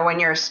factor. You know, when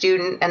you're a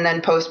student and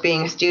then post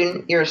being a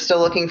student, you're still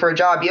looking for a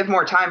job. You have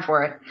more time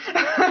for it.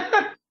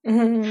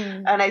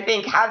 Mm-hmm. And I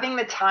think having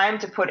the time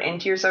to put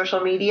into your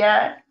social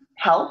media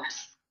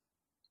helps.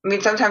 I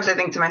mean, sometimes I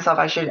think to myself,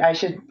 I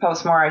should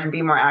post more. I should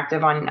be more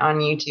active on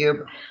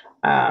YouTube.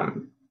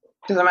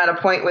 Because I'm at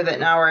a point with it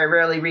now where I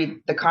rarely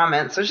read the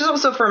comments, which is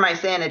also for my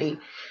sanity.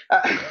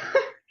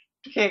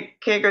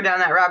 Can't go down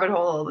that rabbit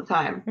hole all the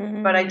time.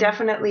 Mm-hmm. But I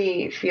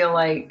definitely feel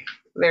like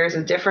there's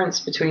a difference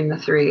between the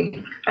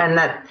three, and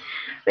that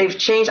they've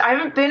changed. I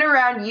haven't been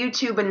around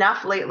YouTube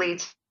enough lately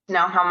to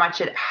know how much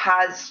it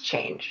has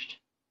changed.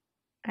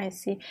 I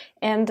see.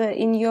 And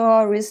in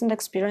your recent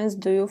experience,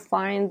 do you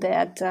find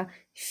that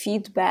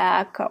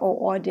feedback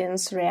or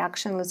audience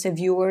reaction, let's say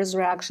viewers'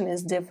 reaction,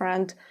 is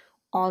different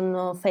on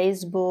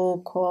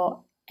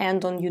Facebook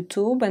and on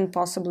YouTube and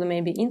possibly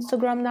maybe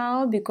Instagram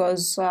now?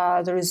 Because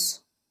there is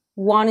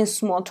one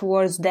is more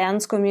towards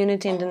dance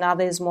community and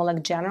another is more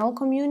like general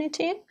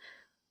community.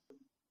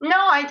 No,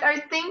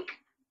 I think,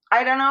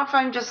 I don't know if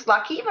I'm just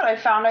lucky, but I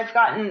found I've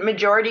gotten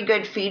majority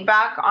good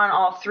feedback on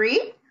all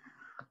three.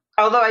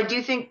 Although I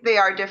do think they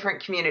are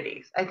different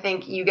communities. I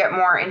think you get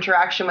more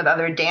interaction with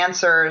other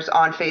dancers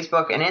on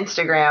Facebook and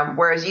Instagram,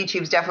 whereas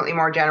YouTube's definitely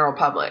more general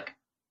public.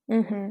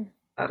 Mm-hmm.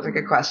 That was a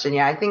good question.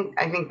 Yeah, I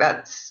think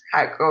that's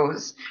how it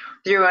goes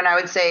through. And I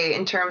would say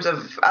in terms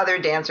of other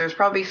dancers,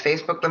 probably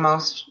Facebook the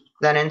most,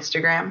 then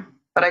Instagram.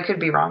 But I could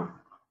be wrong.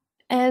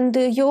 And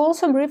you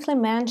also briefly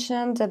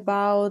mentioned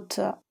about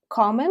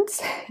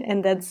comments,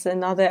 and that's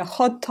another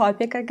hot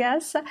topic, I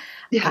guess.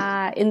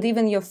 Yeah. And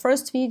even your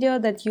first video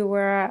that you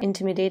were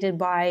intimidated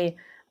by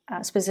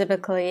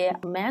specifically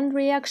men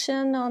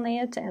reaction on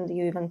it, and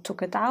you even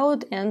took it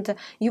out, and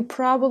you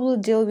probably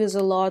deal with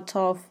a lot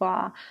of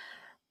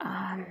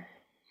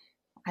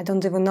I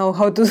don't even know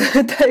how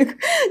to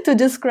to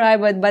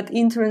describe it, but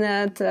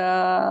internet,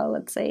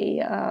 let's say,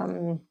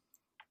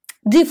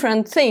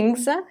 different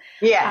things,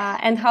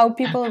 and how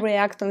people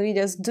react on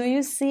videos. Do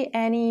you see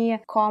any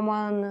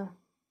common,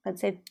 let's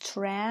say,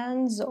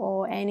 trends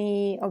or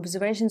any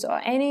observations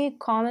or any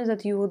comments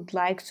that you would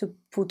like to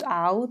put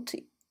out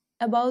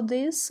about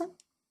this?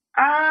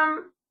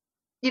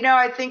 You know,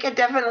 I think it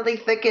definitely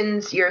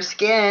thickens your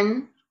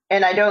skin,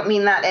 and I don't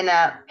mean that in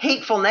a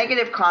hateful,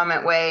 negative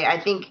comment way. I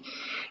think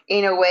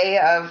in a way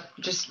of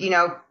just, you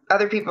know,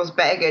 other people's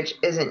baggage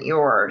isn't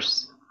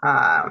yours.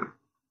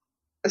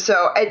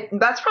 So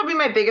that's probably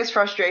my biggest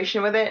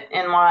frustration with it,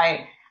 and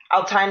why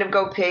I'll kind of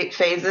go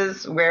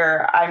phases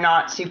where I'm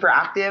not super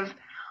active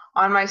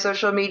on my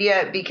social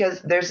media,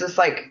 because there's this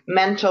like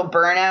mental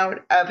burnout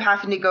of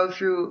having to go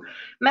through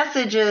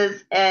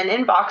messages and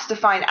inbox to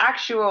find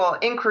actual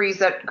inquiries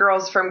that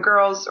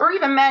girls or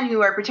even men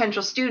who are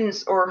potential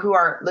students or who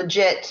are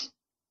legit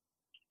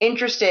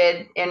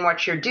interested in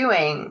what you're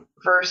doing,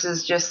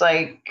 versus just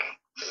like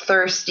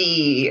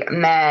thirsty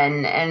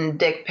men and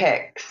dick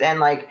pics, and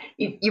like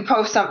you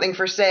post something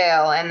for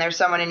sale and there's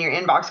someone in your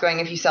inbox going,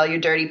 if you sell your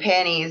dirty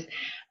panties.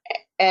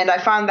 And I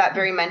found that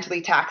very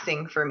mentally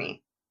taxing for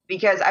me,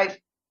 because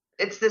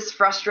it's this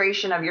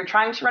frustration of, you're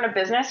trying to run a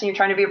business and you're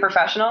trying to be a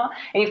professional,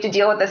 and you have to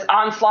deal with this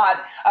onslaught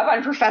of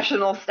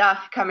unprofessional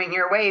stuff coming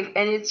your way.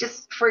 And it's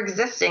just, for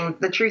existing,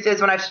 the truth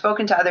is, when I've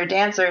spoken to other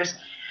dancers,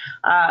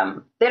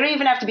 they don't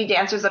even have to be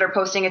dancers that are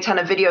posting a ton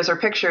of videos or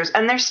pictures,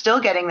 and they're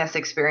still getting this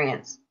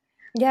experience.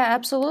 Yeah,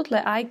 absolutely.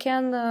 I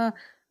can.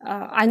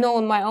 I know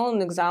in my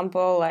own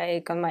example,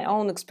 like on my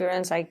own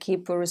experience, I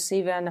keep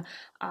receiving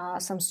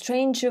some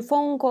strange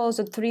phone calls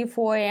at 3,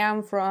 4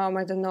 a.m. from,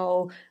 I don't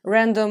know,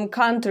 random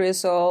countries.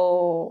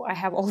 So I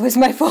have always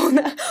my phone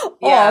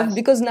off,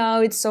 because now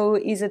it's so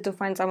easy to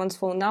find someone's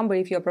phone number.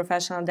 If you're a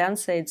professional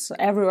dancer, it's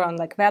everyone,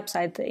 like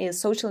website,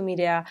 is social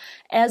media,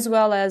 as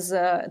well as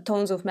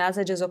tons of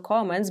messages or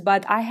comments.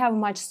 But I have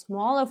much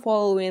smaller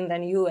following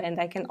than you,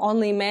 and I can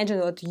only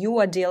imagine what you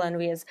are dealing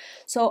with.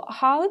 So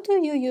how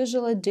do you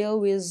usually deal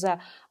with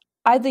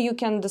either you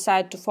can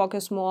decide to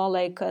focus more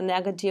like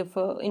negative,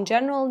 in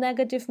general,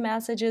 negative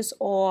messages,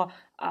 or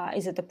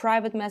is it the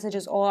private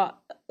messages, or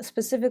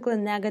specifically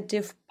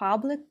negative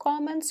public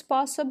comments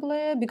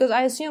possibly? Because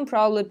I assume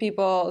probably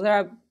there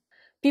are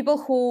people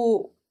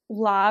who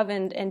love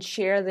and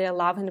share their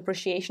love and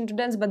appreciation to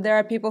dance, but there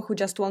are people who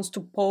just wants to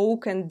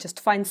poke and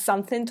just find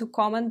something to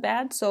comment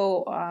bad.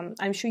 So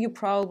I'm sure you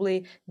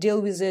probably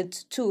deal with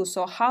it too.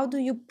 So how do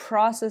you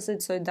process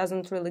it so it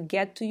doesn't really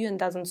get to you and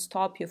doesn't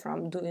stop you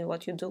from doing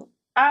what you do?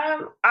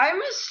 I'm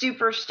a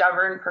super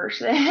stubborn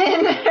person.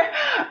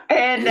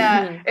 And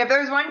if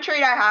there's one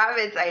trait I have,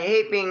 it's I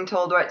hate being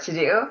told what to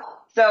do.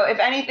 So if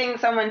anything,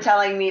 someone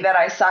telling me that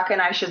I suck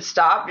and I should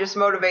stop just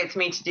motivates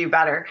me to do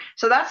better.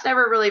 So that's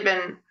never really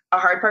been a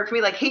hard part for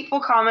me. Like,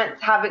 hateful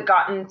comments haven't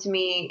gotten to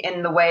me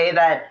in the way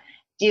that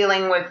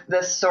dealing with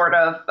this sort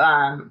of,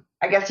 I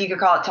guess you could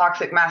call it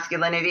toxic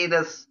masculinity,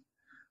 this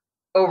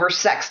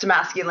oversexed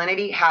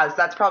masculinity has.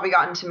 That's probably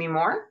gotten to me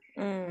more.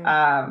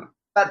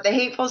 But the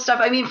hateful stuff,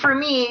 I mean, for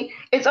me,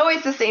 it's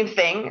always the same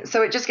thing.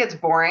 So it just gets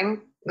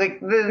boring. Like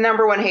the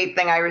number one hate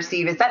thing I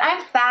receive is that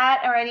I'm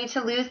fat or I need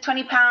to lose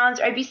 20 pounds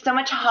or I'd be so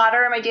much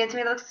hotter. My dancing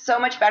would look so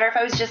much better if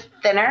I was just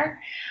thinner.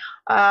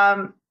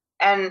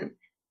 And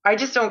I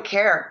just don't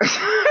care.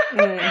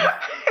 I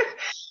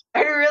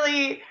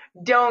really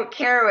don't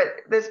care what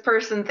this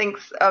person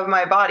thinks of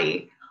my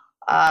body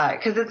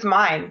because it's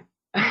mine.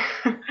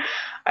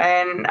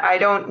 And I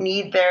don't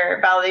need their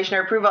validation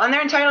or approval. And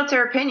they're entitled to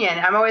their opinion.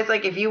 I'm always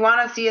like, if you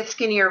want to see a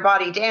skinnier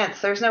body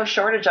dance, there's no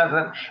shortage of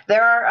them.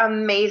 There are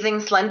amazing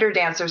slender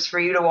dancers for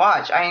you to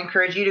watch. I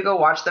encourage you to go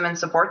watch them and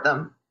support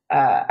them.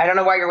 I don't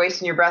know why you're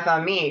wasting your breath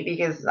on me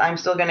because I'm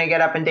still going to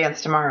get up and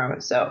dance tomorrow.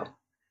 So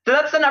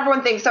that's the number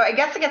one thing. So I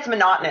guess it gets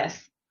monotonous.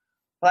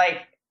 Like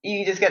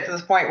you just get to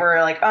this point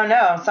where like, oh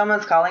no,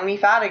 someone's calling me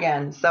fat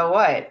again. So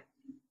what?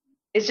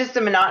 It's just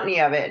the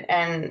monotony of it.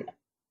 And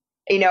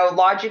you know,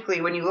 logically,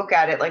 when you look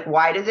at it, like,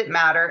 why does it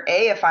matter,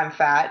 A, if I'm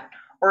fat,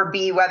 or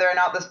B, whether or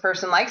not this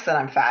person likes that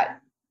I'm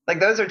fat? Like,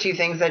 those are two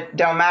things that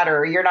don't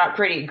matter. You're not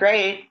pretty.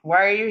 Great.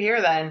 Why are you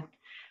here then?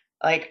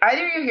 Like,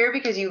 either you're here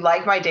because you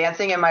like my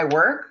dancing and my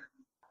work,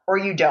 or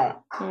you don't.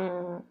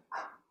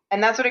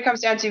 And that's what it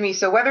comes down to me.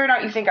 So whether or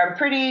not you think I'm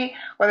pretty,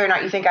 whether or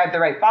not you think I have the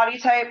right body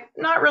type,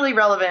 not really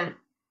relevant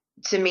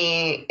to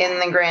me in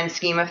the grand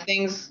scheme of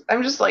things.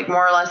 I'm just, like,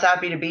 more or less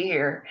happy to be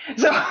here.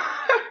 So,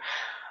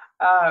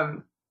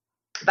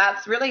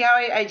 that's really how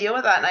I deal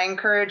with that. And I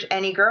encourage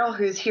any girl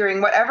who's hearing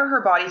whatever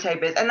her body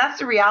type is. And that's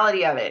the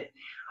reality of it.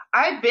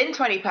 I've been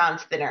 20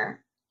 pounds thinner.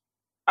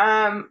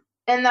 And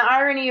the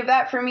irony of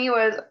that for me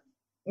was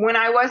when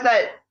I was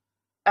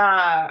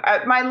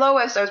at my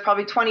lowest, I was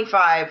probably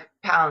 25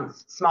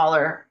 pounds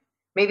smaller,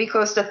 maybe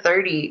close to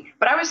 30.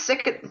 But I was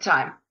sick at the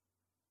time.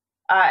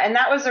 And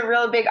that was a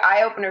real big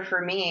eye opener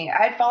for me.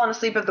 I had fallen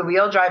asleep at the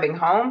wheel driving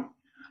home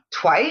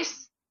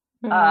twice.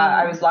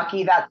 I was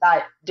lucky that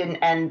didn't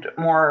end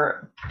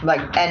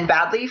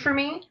badly for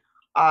me.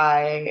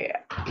 It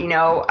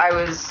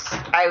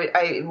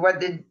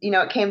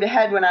came to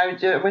head when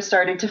I was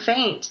starting to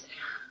faint.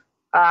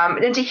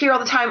 And to hear all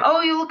the time,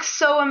 oh, you look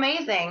so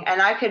amazing.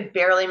 And I could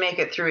barely make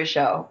it through a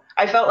show.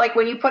 I felt like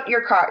when you put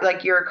your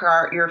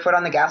foot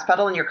on the gas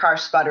pedal and your car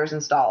sputters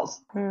and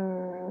stalls.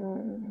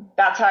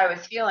 That's how I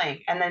was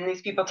feeling. And then these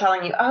people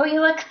telling you, oh,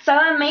 you look so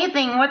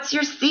amazing. What's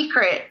your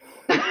secret?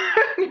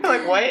 You're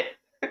like, what?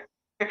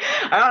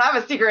 I don't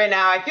have a secret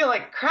now. I feel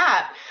like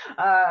crap.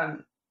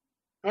 And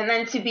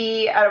then to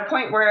be at a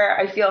point where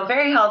I feel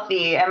very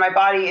healthy and my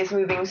body is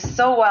moving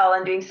so well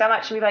and doing so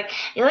much, and be like,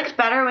 you looked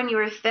better when you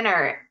were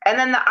thinner. And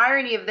then the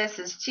irony of this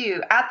is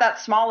too, at that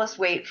smallest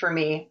weight for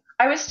me,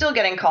 I was still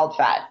getting called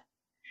fat.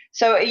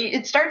 So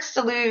it starts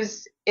to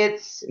lose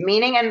its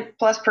meaning. And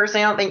plus,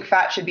 personally, I don't think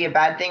fat should be a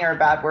bad thing or a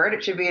bad word.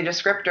 It should be a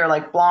descriptor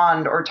like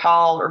blonde or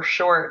tall or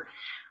short.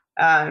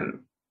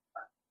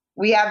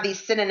 We have these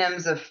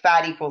synonyms of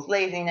fat equals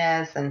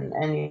laziness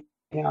and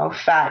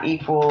fat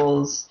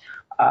equals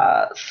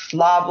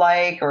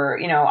slob-like or,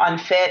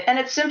 unfit. And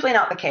it's simply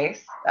not the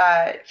case.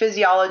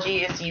 Physiology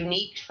is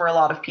unique for a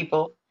lot of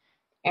people.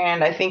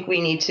 And I think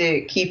we need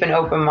to keep an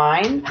open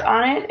mind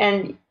on it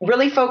and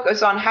really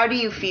focus on how do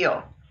you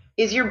feel?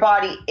 Is your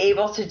body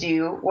able to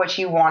do what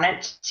you want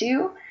it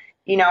to?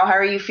 How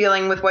are you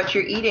feeling with what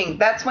you're eating?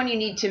 That's when you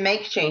need to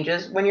make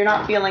changes, when you're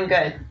not feeling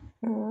good.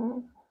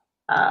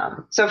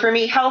 So for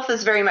me, health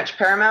is very much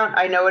paramount.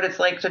 I know what it's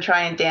like to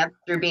try and dance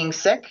through being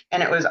sick,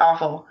 and it was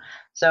awful.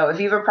 So if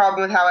you have a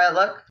problem with how I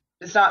look,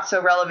 it's not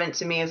so relevant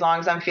to me as long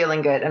as I'm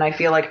feeling good and I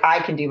feel like I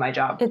can do my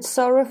job. It's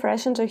so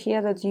refreshing to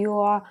hear that you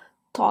are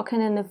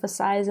talking and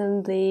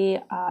emphasizing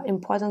the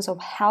importance of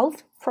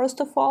health,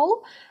 first of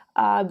all,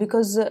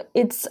 because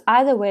it's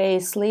either way,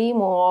 slim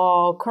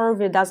or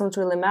curvy, doesn't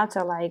really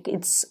matter. Like,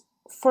 it's,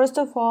 first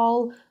of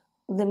all,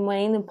 the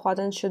main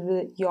importance should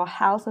be your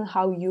health and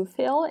how you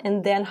feel,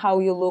 and then how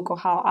you look or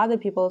how other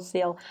people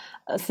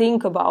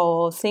think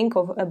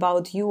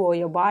about you or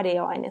your body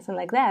or anything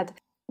like that.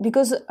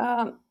 Because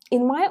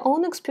in my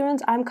own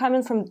experience, I'm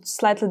coming from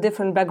slightly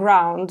different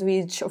background,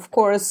 which of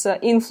course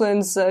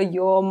influence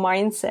your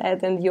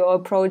mindset and your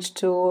approach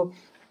to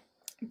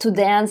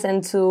dance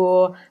and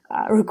to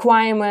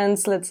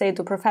requirements, let's say,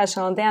 to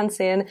professional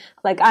dancing.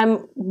 Like,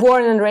 I'm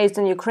born and raised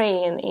in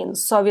Ukraine, in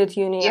Soviet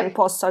Union,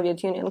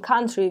 post-Soviet Union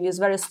country with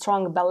very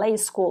strong ballet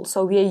school.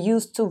 So we are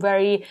used to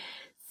very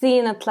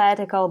thin,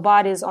 athletical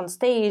bodies on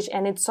stage.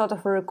 And it's sort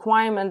of a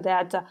requirement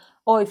that,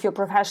 if you're a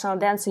professional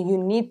dancer, you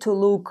need to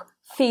look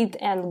fit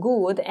and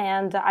good.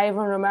 And I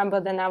even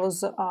remember then I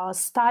was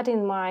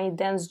starting my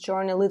dance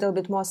journey a little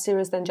bit more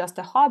serious than just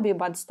a hobby,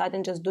 but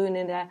starting just doing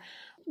it in a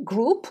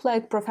group,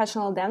 like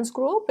professional dance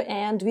group.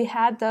 And we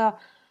had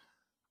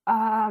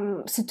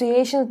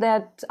situations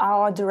that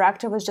our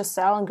director was just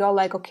telling girl,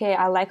 like, okay,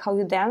 I like how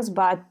you dance,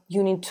 but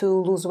you need to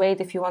lose weight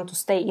if you want to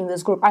stay in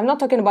this group. I'm not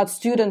talking about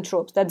student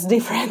troops, that's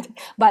different,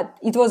 but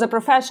it was a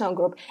professional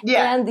group.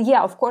 And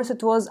of course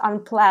it was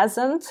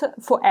unpleasant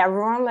for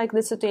everyone, like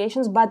the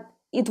situations, but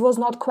it was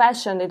not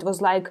questioned. It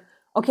was like,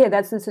 okay,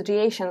 that's the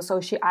situation. So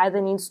she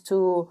either needs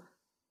to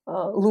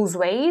lose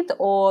weight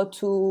or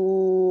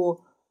to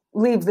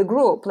leave the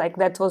group. Like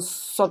that was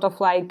sort of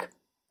like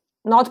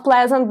not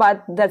pleasant,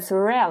 but that's a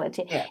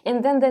reality. Yeah.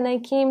 And then I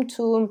came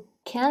to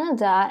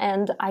Canada,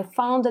 and I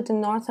found that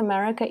in North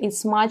America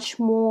it's much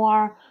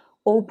more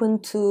open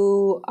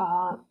to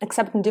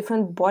accepting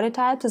different body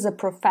types as a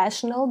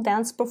professional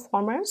dance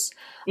performers,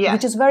 Yes.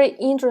 which is very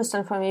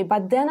interesting for me.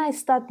 But then I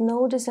start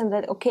noticing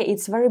that, okay,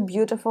 it's very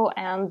beautiful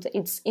and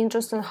it's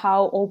interesting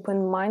how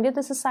open-minded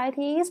the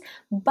society is,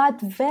 but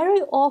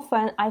very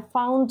often I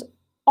found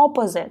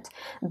opposite,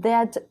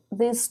 that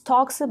this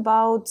talks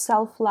about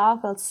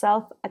self-love and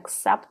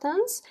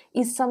self-acceptance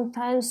is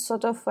sometimes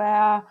sort of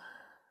a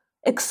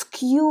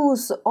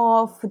excuse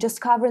of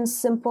just covering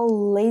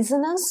simple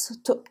laziness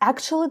to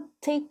actually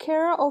take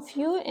care of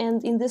you.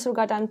 And in this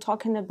regard, I'm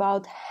talking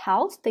about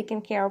health,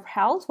 taking care of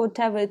health,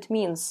 whatever it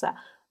means,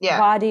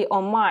 body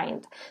or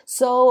mind.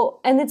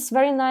 So, and it's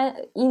very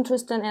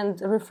interesting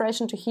and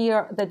refreshing to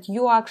hear that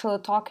you are actually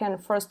talking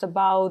first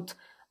about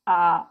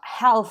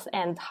health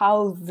and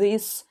how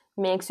this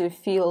makes you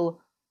feel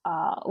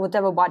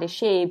whatever body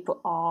shape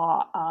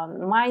or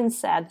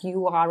mindset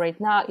you are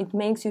right now, it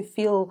makes you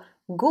feel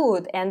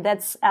good, and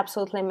that's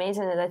absolutely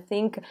amazing. And I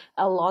think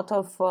a lot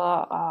of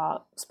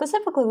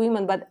specifically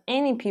women, but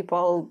any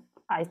people,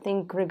 I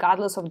think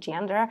regardless of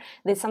gender,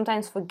 they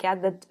sometimes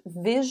forget that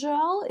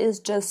visual is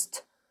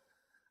just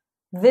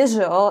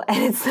visual,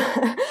 and it's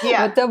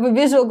whatever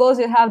visual goals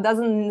you have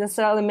doesn't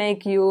necessarily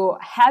make you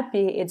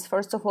happy. It's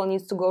first of all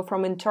needs to go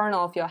from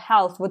internal of your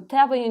health.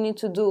 Whatever you need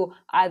to do,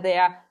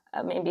 either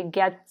maybe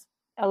get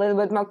a little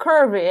bit more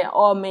curvy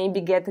or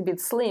maybe get a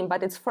bit slim,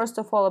 but it's first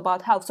of all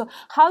about health. So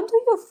how do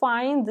you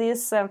find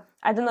this,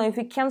 I don't know if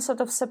you can sort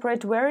of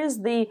separate where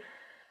is the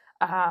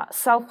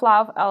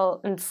self-love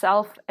and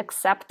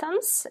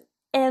self-acceptance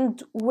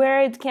and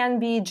where it can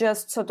be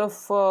just sort of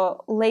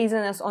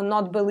laziness or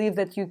not believe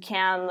that you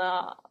can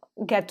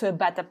get to a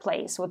better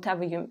place,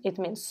 whatever it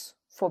means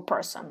for a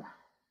person?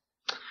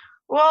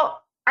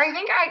 Well, I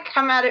think I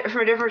come at it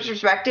from a different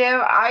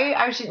perspective.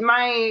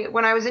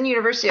 When I was in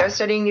university, I was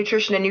studying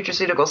nutrition and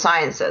nutraceutical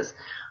sciences.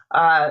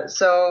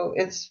 So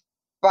it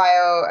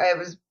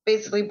was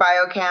basically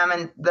biochem,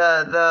 and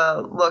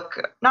the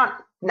look,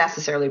 not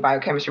necessarily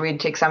biochemistry. We'd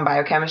take some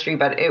biochemistry,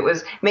 but it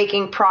was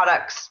making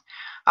products,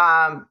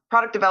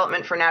 product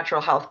development for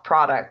natural health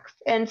products.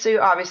 And so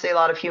obviously a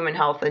lot of human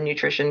health and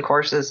nutrition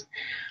courses.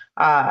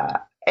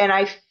 And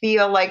I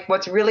feel like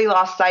what's really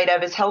lost sight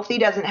of is healthy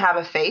doesn't have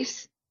a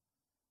face.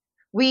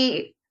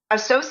 We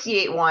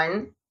associate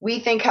one. We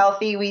think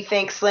healthy, we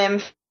think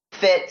slim,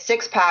 fit,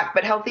 six-pack,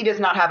 but healthy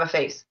does not have a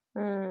face.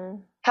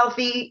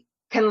 Healthy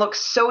can look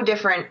so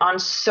different on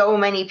so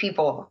many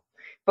people,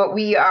 but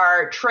we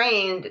are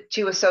trained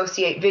to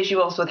associate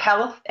visuals with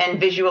health and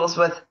visuals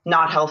with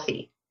not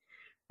healthy.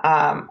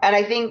 And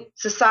I think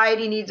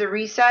society needs a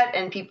reset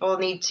and people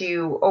need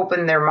to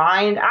open their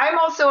mind. I'm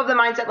also of the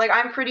mindset, like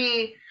I'm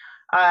pretty...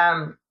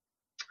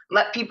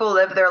 let people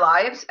live their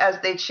lives as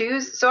they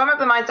choose. So I'm of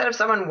the mindset if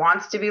someone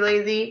wants to be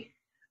lazy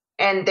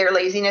and their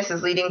laziness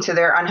is leading to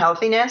their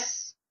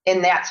unhealthiness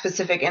in that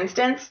specific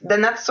instance,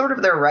 then that's sort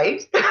of their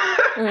right.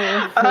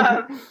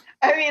 I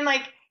mean,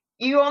 like,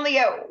 you only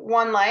get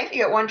one life, you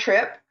get one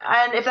trip.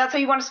 And if that's how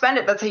you want to spend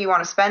it, that's how you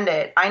want to spend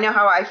it. I know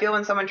how I feel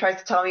when someone tries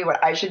to tell me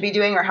what I should be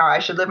doing or how I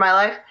should live my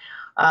life.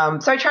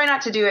 So I try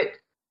not to do it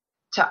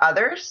to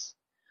others.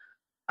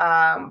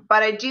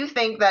 But I do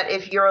think that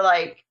if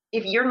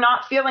you're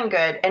not feeling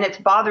good and it's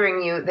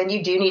bothering you, then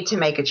you do need to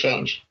make a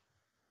change.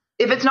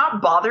 If it's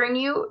not bothering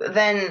you,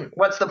 then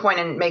what's the point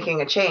in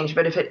making a change?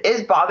 But if it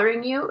is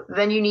bothering you,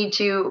 then you need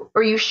to,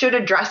 or you should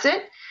address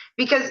it,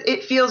 because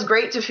it feels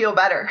great to feel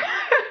better.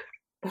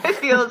 It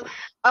feels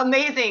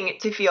amazing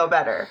to feel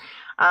better.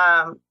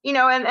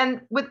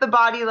 And with the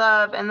body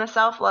love and the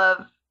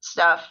self-love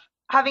stuff,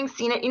 having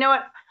seen it, you know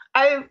what?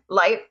 I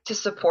like to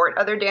support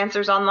other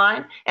dancers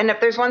online. And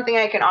if there's one thing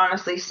I can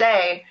honestly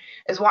say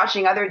is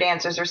watching other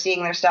dancers or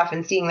seeing their stuff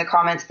and seeing the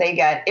comments they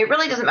get, it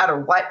really doesn't matter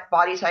what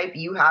body type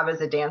you have as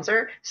a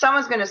dancer.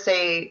 Someone's going to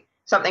say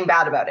something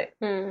bad about it.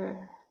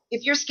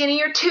 If you're skinny,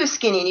 you're too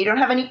skinny and you don't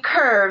have any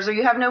curves, or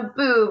you have no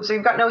boobs, or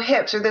you've got no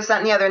hips, or this, that,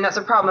 and the other, and that's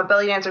a problem. A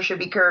belly dancer should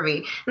be curvy.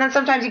 And then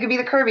sometimes you could be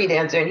the curvy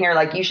dancer and hear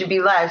like you should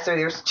be less, or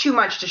there's too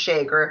much to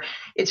shake, or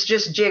it's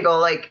just jiggle.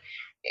 Like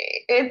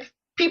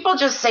people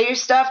just say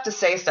stuff to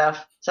say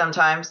stuff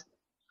sometimes,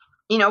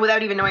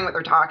 without even knowing what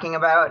they're talking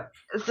about.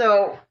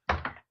 So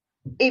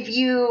if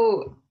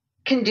you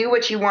can do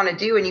what you want to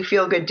do and you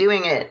feel good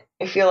doing it,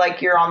 I feel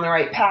like you're on the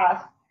right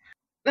path.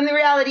 And the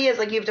reality is,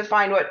 like, you have to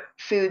find what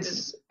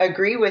foods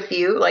agree with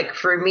you. Like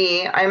for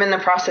me, I'm in the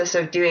process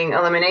of doing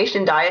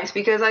elimination diets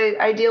because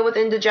I deal with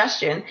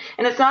indigestion,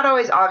 and it's not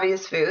always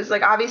obvious foods.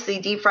 Like obviously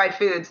deep fried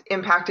foods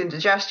impact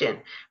indigestion,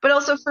 but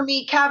also for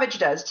me, cabbage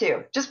does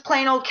too. Just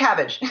plain old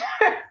cabbage.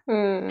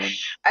 I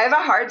have a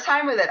hard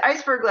time with it.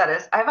 Iceberg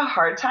lettuce, I have a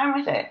hard time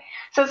with it.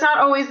 So it's not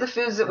always the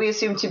foods that we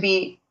assume to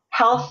be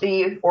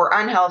healthy or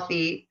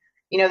unhealthy.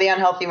 The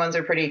unhealthy ones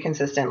are pretty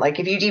consistent. Like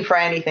if you deep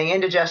fry anything,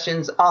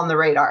 indigestion's on the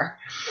radar.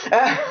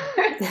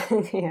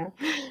 Yeah.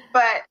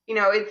 But,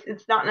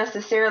 it's not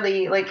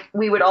necessarily like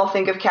we would all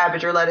think of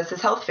cabbage or lettuce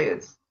as health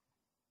foods.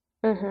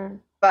 Mm-hmm.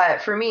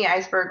 But for me,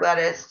 iceberg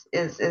lettuce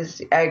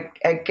is a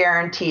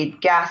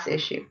guaranteed gas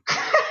issue.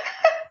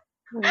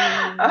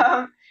 Mm.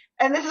 um,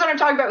 and this is what I'm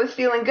talking about with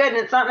feeling good. And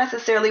it's not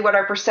necessarily what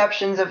our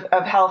perceptions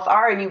of health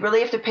are. And you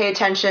really have to pay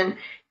attention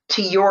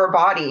to your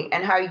body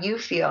and how you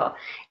feel.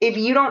 If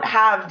you don't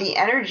have the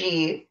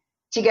energy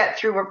to get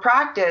through a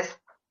practice,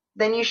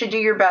 then you should do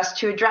your best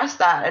to address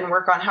that and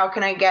work on how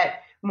can I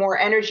get more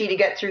energy to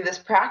get through this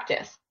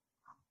practice.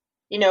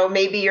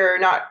 Maybe you're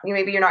not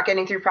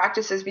getting through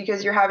practices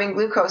because you're having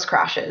glucose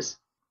crashes.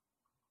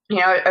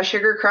 A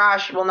sugar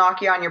crash will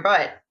knock you on your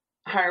butt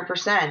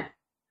 100%.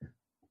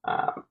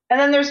 And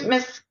then there's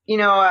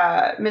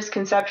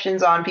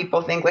misconceptions on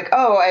people think like,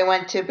 oh, I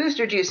went to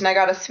Booster Juice and I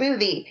got a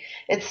smoothie.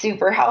 It's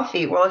super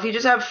healthy. Well, if you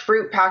just have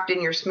fruit packed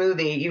in your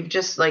smoothie, you've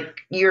just like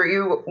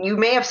you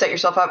may have set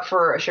yourself up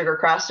for a sugar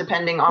crash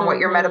depending on what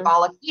your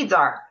metabolic needs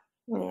are.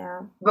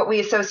 Yeah. But we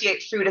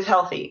associate fruit as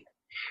healthy,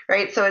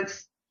 right? So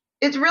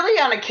it's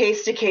really on a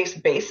case-to-case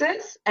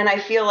basis. And I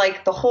feel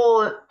like the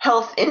whole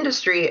health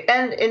industry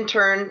and in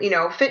turn,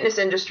 fitness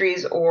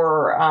industries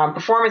or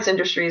performance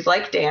industries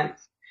like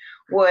dance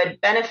would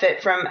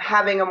benefit from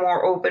having a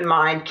more open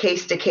mind,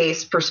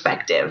 case-to-case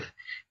perspective.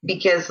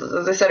 Because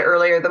as I said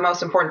earlier, the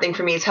most important thing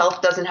for me is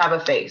health doesn't have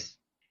a face.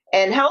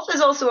 And health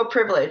is also a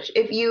privilege.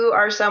 If you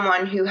are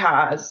someone who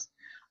has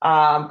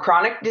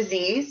chronic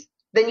disease,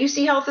 then you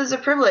see health as a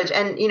privilege.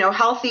 And,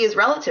 healthy is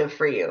relative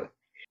for you.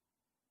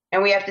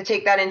 And we have to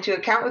take that into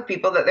account with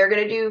people that they're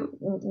going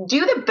to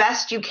do the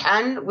best you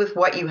can with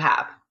what you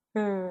have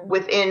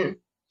within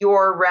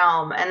your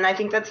realm. And I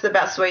think that's the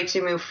best way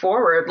to move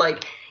forward.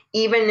 Like,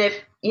 even if,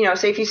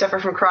 say if you suffer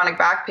from chronic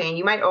back pain,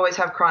 you might always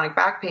have chronic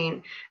back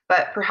pain,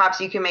 but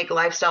perhaps you can make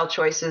lifestyle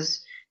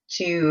choices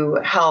to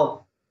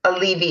help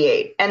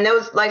alleviate. And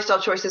those lifestyle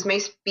choices may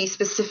be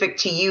specific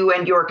to you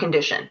and your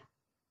condition.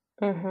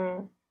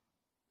 Mm-hmm.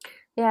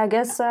 Yeah, I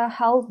guess a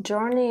health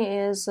journey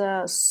is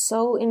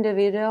so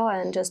individual,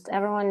 and just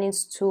everyone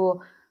needs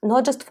to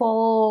not just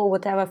follow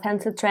whatever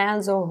fancy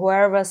trends or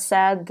whoever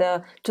said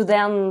to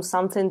them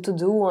something to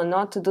do or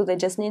not to do. They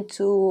just need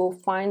to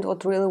find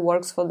what really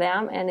works for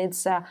them. And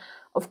it's,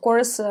 of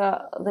course,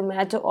 the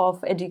matter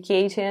of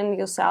educating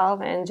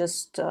yourself and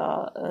just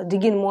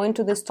digging more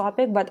into this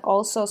topic, but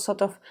also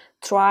sort of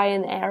try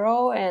and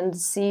error and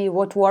see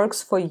what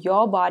works for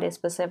your body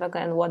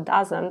specifically and what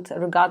doesn't,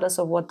 regardless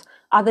of what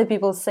other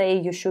people say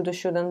you should or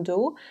shouldn't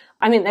do.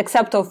 I mean,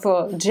 except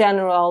of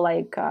general,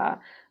 like,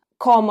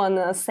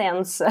 common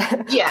sense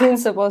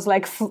principles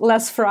like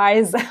less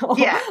fries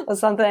or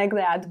something like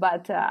that.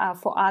 But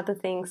for other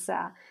things,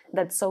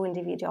 that's so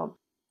individual.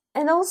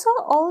 And also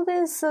all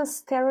these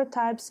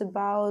stereotypes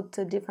about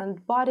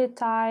different body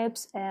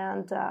types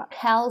and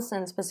health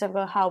and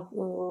specifically how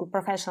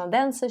professional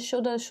dancers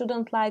should or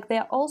shouldn't like,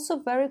 they're also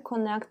very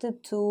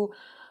connected to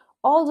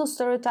all those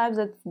stereotypes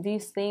that we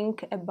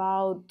think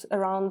about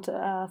around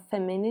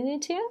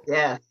femininity.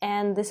 Yeah.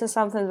 And this is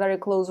something very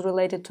close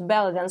related to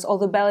belly dance,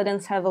 although belly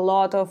dance have a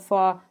lot of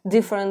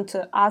different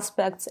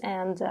aspects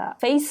and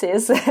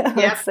faces,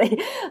 let's say,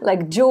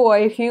 like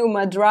joy,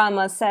 humor,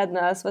 drama,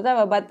 sadness,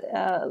 whatever. But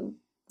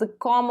the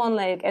common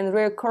and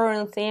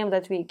recurring theme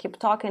that we keep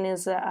talking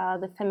is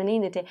the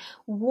femininity.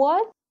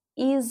 What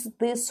is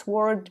this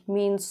word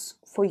means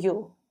for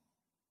you?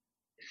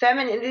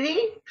 Femininity,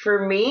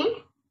 for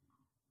me?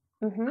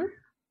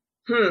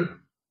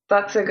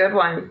 That's a good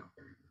one.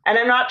 And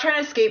I'm not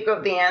trying to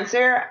scapegoat the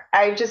answer.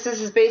 This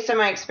is based on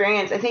my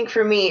experience. I think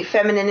for me,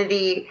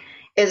 femininity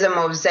is a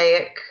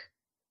mosaic.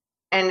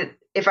 And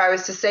if I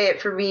was to say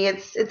it for me,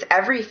 it's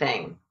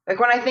everything. Like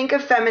when I think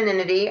of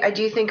femininity, I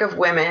do think of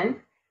women.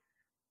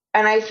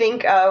 And I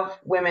think of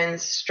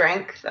women's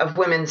strength, of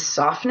women's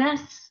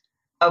softness,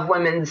 of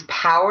women's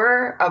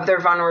power, of their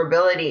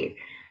vulnerability.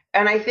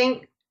 And I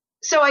think,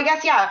 so I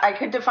guess, I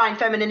could define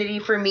femininity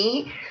for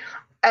me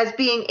as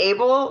being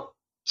able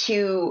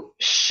to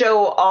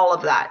show all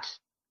of that.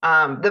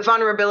 The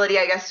vulnerability,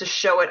 I guess, to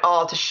show it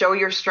all, to show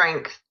your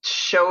strength, to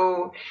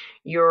show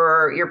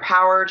your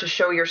power, to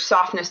show your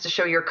softness, to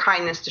show your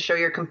kindness, to show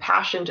your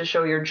compassion, to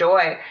show your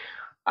joy.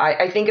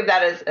 I think of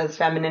that as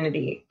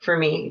femininity for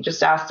me,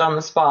 just asked on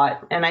the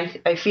spot. And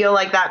I feel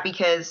like that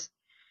because,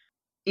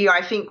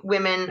 I think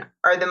women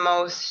are the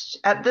most,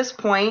 at this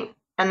point,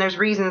 and there's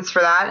reasons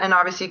for that, and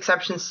obviously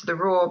exceptions to the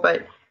rule,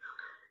 but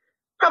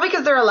probably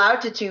because they're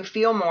allowed to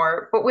feel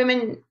more, but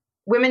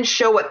women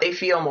show what they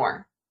feel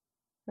more.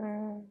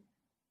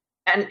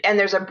 And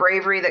there's a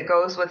bravery that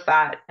goes with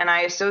that. And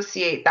I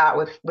associate that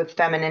with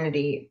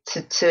femininity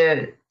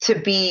to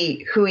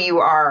be who you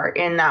are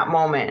in that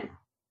moment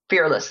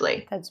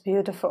fearlessly. That's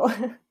beautiful.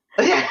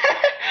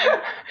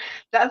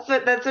 That's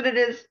what it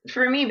is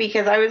for me,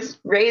 because I was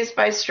raised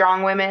by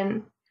strong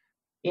women,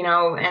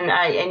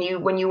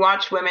 and when you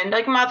watch women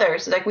like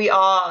mothers, like we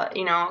all,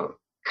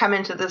 come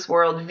into this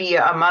world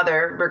via a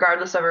mother,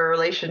 regardless of a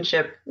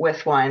relationship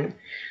with one.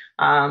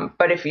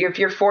 But if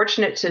you're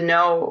fortunate to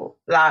know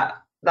that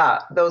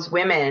those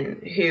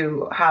women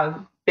who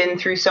have been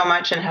through so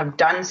much and have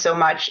done so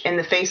much in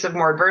the face of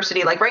more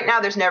adversity. Like right now,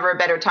 there's never a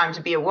better time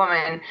to be a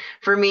woman.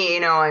 For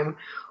me, I'm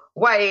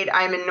white,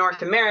 I'm in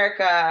North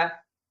America,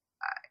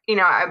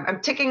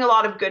 I'm ticking a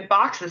lot of good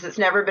boxes. It's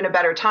never been a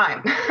better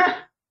time.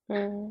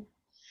 Mm.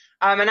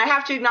 And I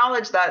have to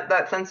acknowledge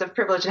that sense of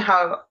privilege and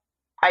how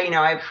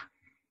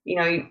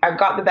I've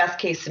got the best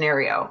case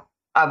scenario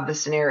of the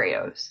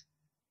scenarios.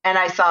 And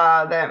I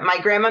saw that my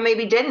grandma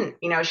maybe didn't.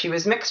 She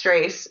was mixed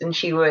race and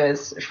she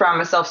was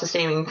from a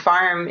self-sustaining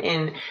farm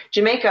in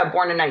Jamaica,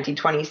 born in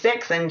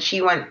 1926. And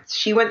she went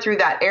through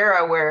that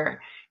era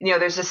where,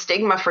 there's a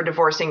stigma for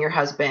divorcing your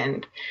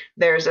husband.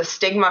 There's a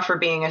stigma for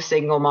being a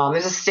single mom.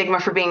 There's a stigma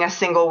for being a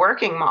single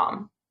working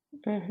mom.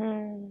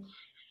 Mm-hmm.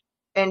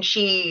 And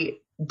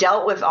she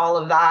dealt with all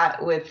of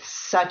that with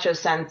such a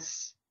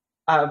sense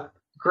of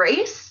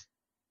grace,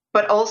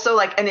 but also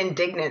like an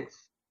indignance.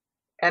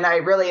 And I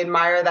really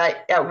admire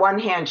that. At one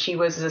hand, she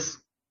was this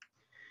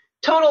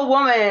total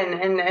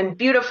woman and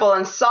beautiful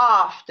and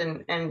soft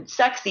and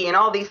sexy and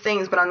all these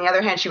things. But on the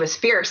other hand, she was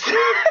fierce.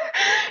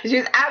 She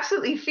was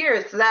absolutely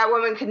fierce. That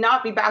woman could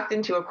not be backed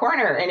into a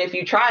corner. And if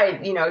you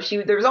tried,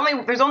 there's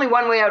only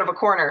one way out of a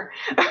corner.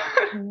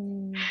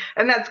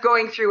 And that's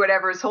going through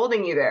whatever is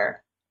holding you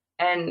there.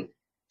 And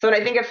so when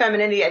I think of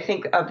femininity, I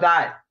think of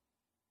that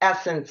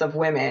essence of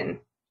women.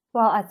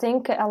 Well, I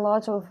think a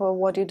lot of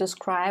what you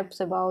described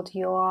about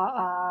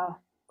your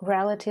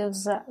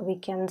relatives we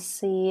can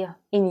see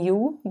in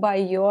you by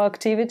your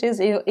activities,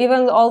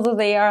 even although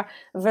they are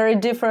very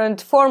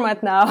different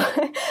format now.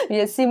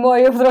 You see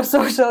more of through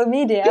social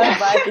media,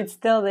 but it's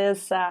still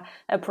this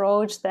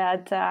approach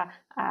that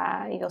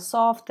you're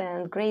soft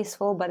and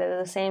graceful, but at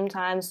the same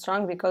time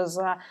strong, because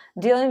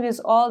dealing with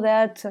all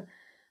that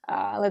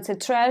let's say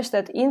trash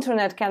that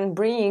internet can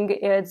bring,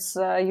 it's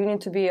you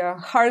need to be a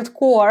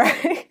hardcore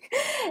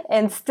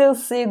and still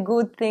see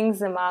good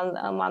things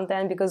among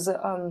them, because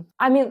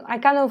I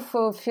kind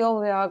of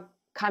feel we are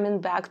coming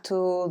back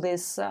to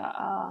this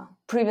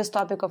previous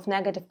topic of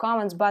negative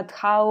comments, but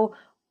how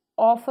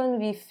often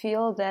we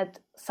feel that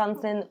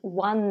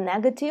one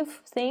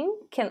negative thing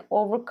can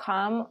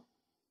overcome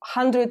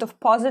hundred of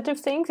positive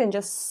things and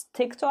just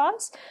stick to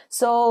us.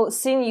 So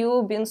seeing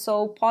you being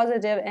so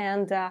positive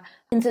and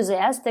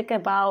enthusiastic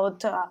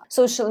about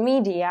social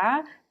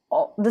media,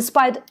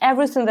 despite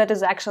everything that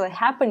is actually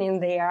happening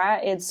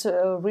there, it's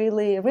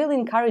really, really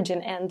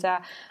encouraging. And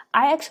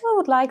I actually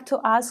would like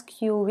to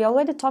ask you, we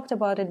already talked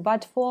about it,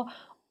 but for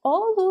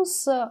all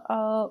those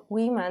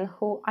women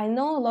who, I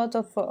know a lot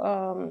of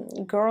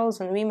girls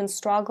and women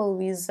struggle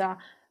with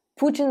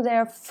putting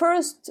their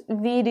first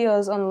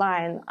videos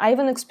online. I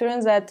even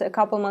experienced that a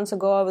couple months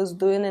ago. I was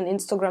doing an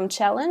Instagram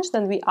challenge,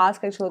 then we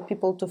asked actually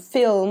people to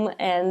film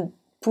and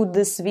put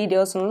these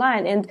videos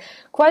online, and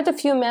quite a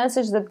few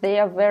messaged that they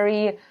are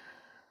very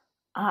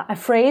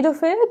afraid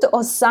of it,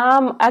 or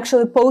some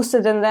actually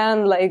posted and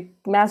then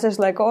messaged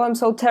oh, I'm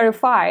so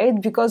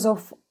terrified because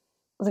of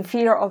the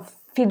fear of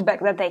feedback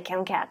that they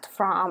can get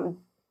from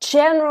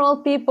general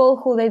people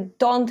who they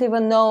don't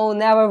even know,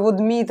 never would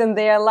meet in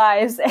their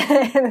lives,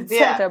 etc.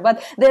 Yeah.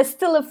 But they're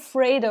still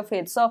afraid of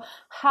it. So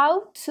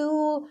how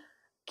to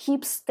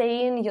keep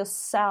staying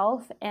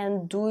yourself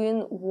and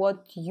doing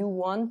what you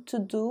want to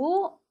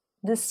do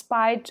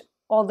despite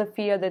all the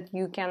fear that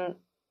you can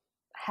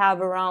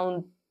have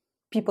around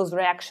people's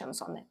reactions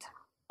on it?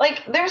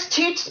 There's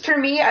two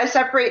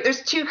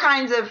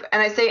kinds of,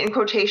 and I say in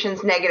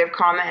quotations, negative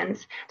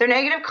comments. They're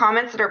negative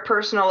comments that are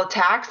personal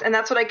attacks, and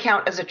that's what I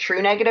count as a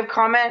true negative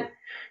comment.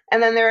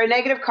 And then there are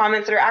negative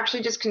comments that are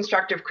actually just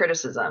constructive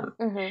criticism.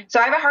 Mm-hmm. So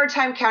I have a hard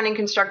time counting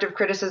constructive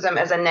criticism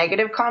as a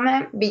negative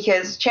comment,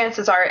 because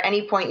chances are at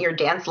any point in your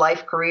dance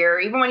life, career,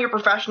 even when you're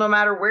professional, no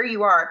matter where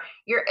you are,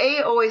 you're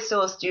A, always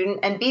still a student,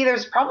 and B,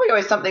 there's probably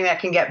always something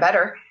that can get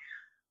better.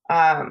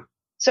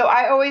 So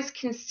I always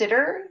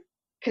consider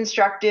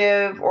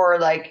constructive or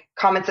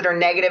comments that are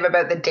negative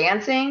about the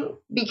dancing,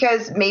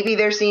 because maybe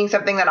they're seeing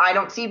something that I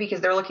don't see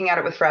because they're looking at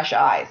it with fresh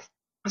eyes.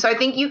 So I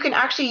think you can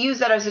actually use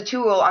that as a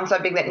tool on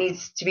something that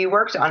needs to be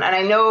worked on. And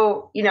I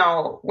know,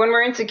 when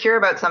we're insecure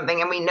about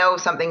something and we know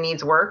something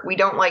needs work, we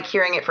don't like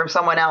hearing it from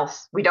someone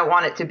else. We don't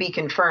want it to be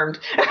confirmed.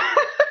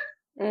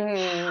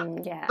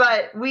 Yeah.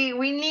 But we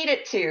need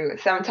it to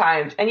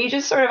sometimes. And you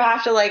just sort of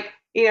have to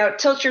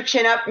tilt your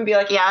chin up and be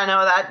yeah, I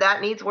know that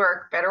needs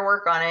work. Better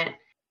work on it.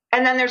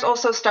 And then there's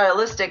also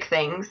stylistic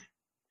things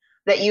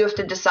that you have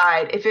to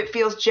decide. If it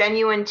feels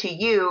genuine to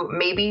you,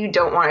 maybe you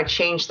don't want to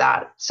change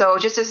that. So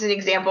just as an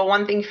example,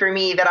 one thing for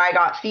me that I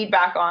got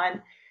feedback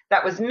on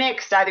that was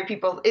mixed,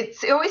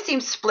 it always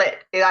seems split.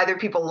 Either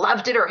people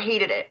loved it or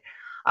hated it,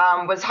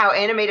 was how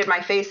animated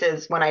my face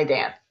is when I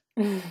dance.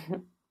 And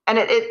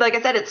it like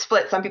I said, it's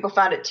split. Some people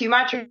found it too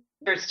much, or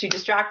it's too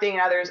distracting,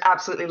 and others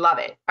absolutely love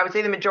it. I would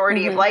say the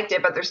majority have liked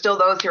it, but there's still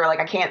those who are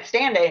I can't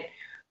stand it.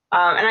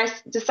 And I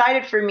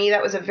decided for me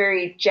that was a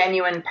very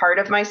genuine part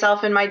of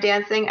myself in my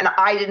dancing, and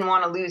I didn't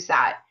want to lose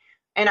that.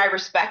 And I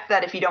respect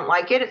that if you don't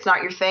like it, it's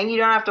not your thing. You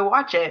don't have to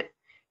watch it.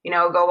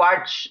 Go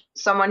watch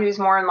someone who's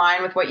more in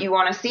line with what you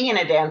want to see in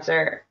a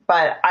dancer.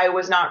 But I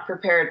was not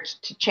prepared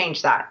to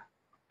change that.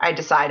 I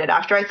decided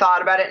after I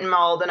thought about it and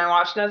mulled and I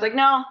watched and I was like,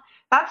 no,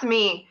 that's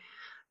me.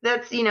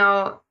 That's,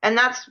 and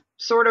that's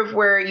sort of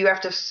where you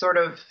have to sort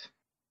of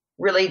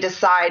really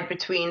decide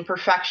between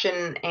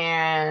perfection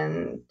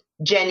and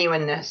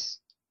genuineness.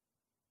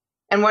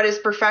 And what is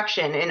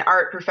perfection? In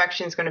art,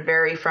 perfection is going to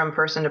vary from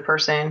person to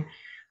person.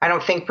 I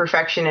don't think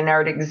perfection in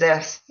art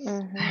exists.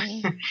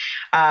 Mm-hmm.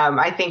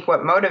 I think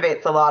what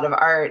motivates a lot of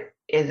art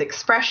is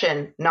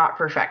expression, not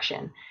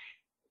perfection.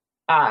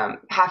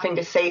 Having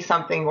to say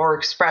something or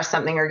express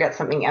something or get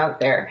something out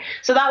there.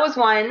 So that was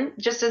one,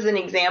 just as an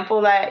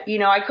example that,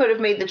 I could have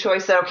made the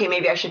choice that, okay,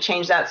 maybe I should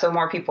change that so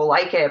more people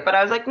like it. But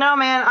I was like, no,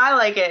 man, I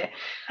like it.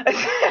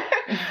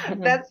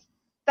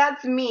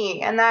 That's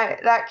me. And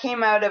that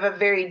came out of a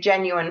very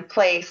genuine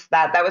place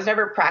that was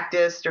never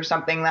practiced or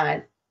something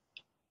that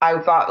I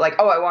thought like,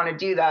 oh, I want to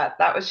do that.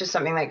 That was just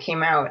something that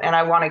came out and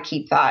I want to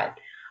keep that.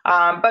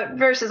 But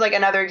versus like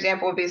another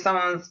example would be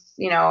someone's,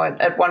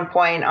 at one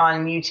point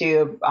on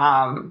YouTube,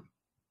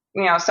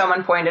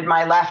 someone pointed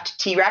my left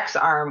T-Rex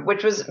arm,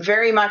 which was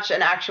very much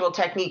an actual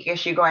technique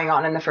issue going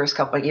on in the first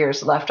couple of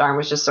years. The left arm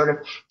was just sort of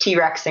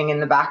T-Rexing in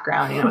the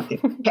background,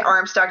 the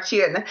arm stuck to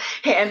you and the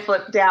hand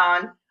flipped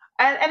down.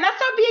 And that's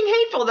not being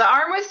hateful. The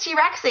arm was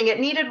T-Rexing. It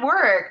needed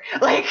work.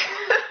 Like,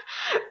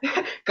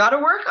 got to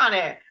work on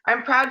it.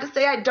 I'm proud to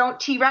say I don't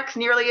T-Rex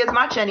nearly as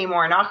much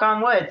anymore, knock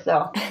on wood.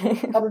 So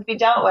that would be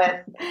dealt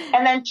with.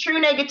 And then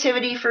true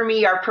negativity for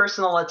me are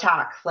personal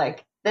attacks.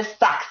 Like, this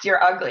sucks.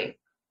 You're ugly.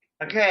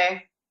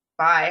 Okay,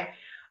 bye.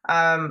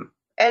 And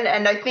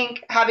I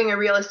think having a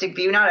realistic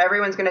view, not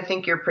everyone's going to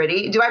think you're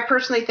pretty. Do I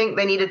personally think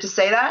they needed to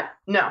say that?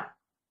 No.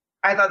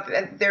 I thought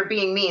they're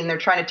being mean. They're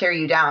trying to tear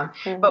you down.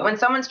 Mm-hmm. But when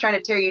someone's trying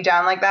to tear you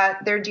down like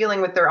that, they're dealing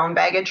with their own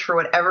baggage for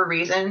whatever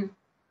reason.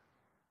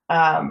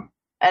 And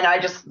I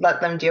just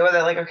let them deal with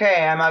it. Like,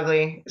 okay, I'm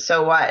ugly.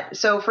 So what?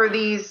 So for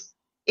these,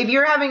 if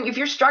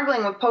you're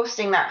struggling with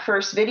posting that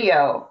first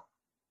video,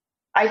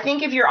 I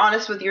think if you're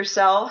honest with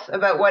yourself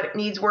about what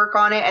needs work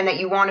on it and that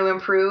you want to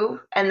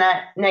improve and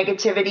that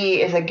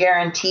negativity is a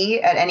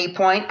guarantee at any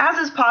point, as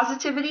is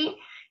positivity,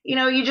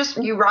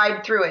 you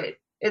ride through it.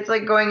 It's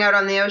like going out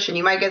on the ocean.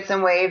 You might get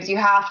some waves. You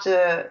have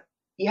to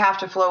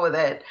flow with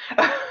it.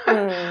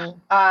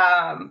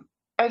 I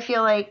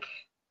feel like,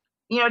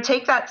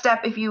 take that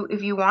step if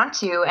you want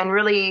to and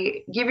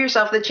really give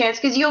yourself the chance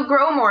because you'll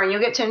grow more and you'll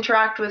get to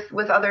interact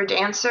with other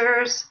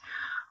dancers.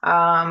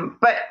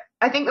 But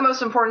I think the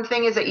most important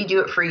thing is that you do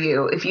it for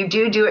you. If you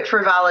do it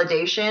for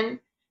validation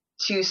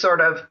to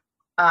sort of,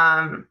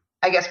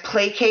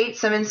 placate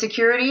some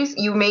insecurities,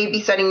 you may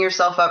be setting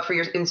yourself up for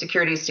your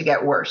insecurities to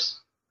get worse.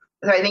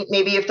 So I think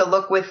maybe you have to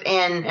look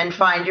within and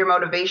find your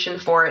motivation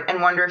for it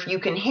and wonder if you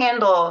can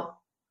handle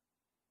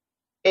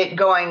it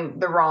going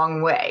the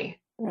wrong way.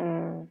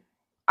 Mm.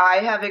 I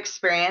have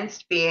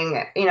experienced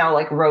being,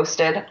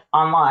 roasted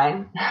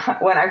online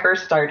when I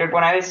first started,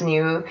 when I was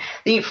new.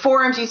 The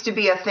forums used to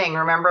be a thing,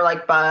 remember,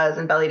 like Buzz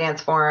and Belly Dance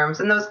forums,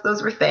 and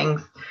those were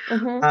things.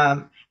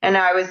 Mm-hmm. And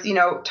I was,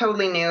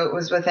 totally new. It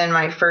was within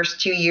my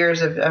first 2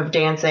 years of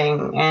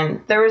dancing,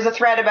 and there was a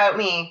thread about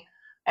me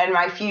and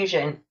my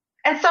fusion.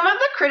 And some of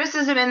the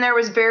criticism in there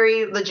was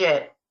very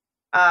legit.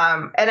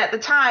 And at the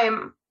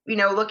time,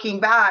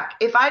 looking back,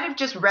 if I'd have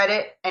just read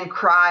it and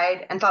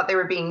cried and thought they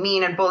were being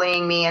mean and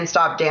bullying me and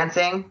stopped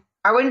dancing,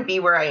 I wouldn't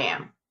be where I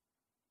am.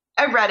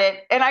 I read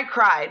it and I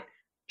cried.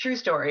 True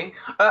story.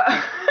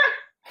 And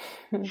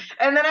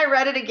then I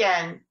read it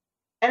again.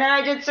 And then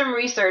I did some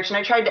research and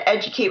I tried to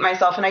educate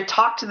myself and I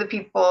talked to the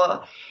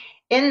people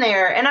in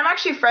there. And I'm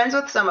actually friends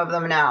with some of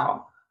them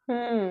now.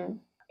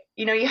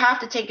 You have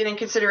to take it in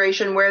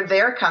consideration where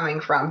they're coming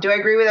from. Do I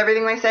agree with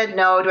everything they said?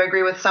 No. Do I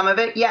agree with some of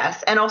it?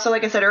 Yes. And also,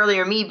 like I said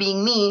earlier, me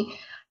being me,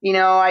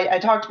 I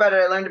talked about it,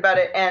 I learned about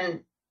it,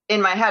 and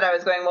in my head I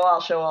was going, well,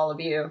 I'll show all of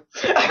you.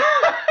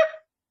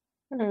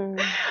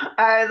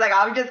 I was like,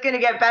 I'm just going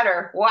to get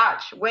better.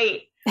 Watch,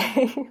 wait.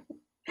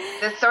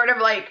 This sort of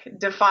like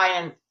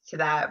defiance to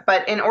that.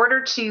 But in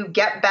order to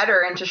get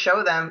better and to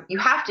show them, you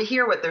have to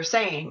hear what they're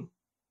saying.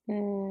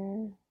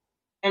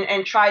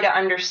 And try to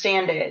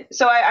understand it.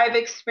 So I've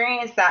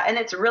experienced that, and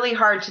it's really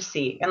hard to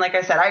see. And like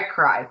I said, I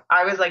cried.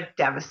 I was like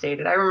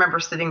devastated. I remember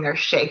sitting there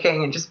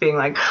shaking and just being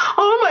like,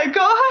 oh my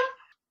God.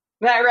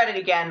 Then I read it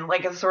again,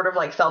 like a sort of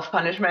like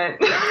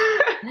self-punishment.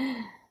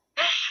 And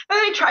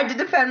I tried to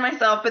defend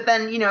myself, but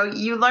then,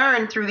 you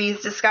learn through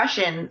these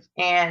discussions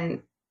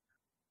and,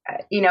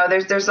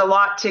 there's a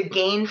lot to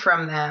gain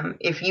from them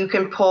if you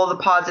can pull the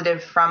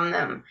positive from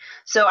them.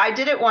 So I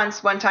did it one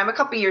time a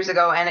couple years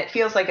ago, and it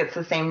feels like it's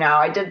the same now.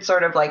 I did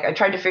sort of like, I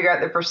tried to figure out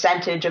the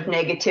percentage of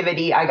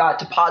negativity I got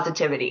to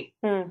positivity.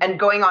 And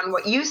going on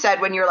what you said,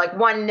 when you're like,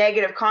 one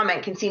negative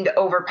comment can seem to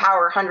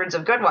overpower hundreds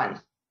of good ones.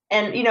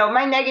 And,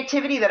 my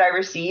negativity that I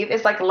receive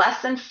is like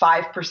less than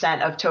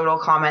 5% of total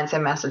comments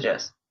and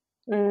messages.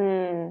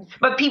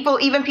 But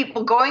even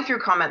people going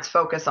through comments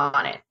focus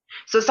on it.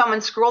 So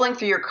someone scrolling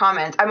through your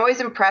comments, I'm always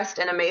impressed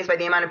and amazed by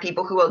the amount of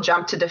people who will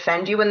jump to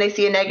defend you when they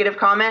see a negative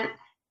comment.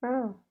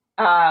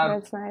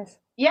 That's nice.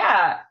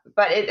 Yeah,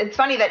 but it's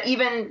funny that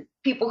even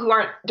people who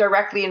aren't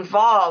directly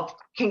involved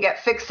can get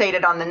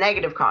fixated on the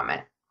negative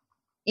comment,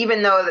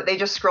 even though that they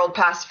just scrolled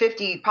past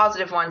 50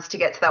 positive ones to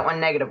get to that one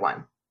negative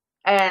one.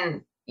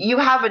 And you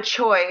have a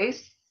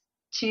choice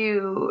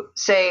to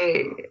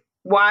say,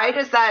 why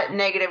does that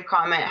negative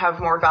comment have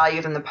more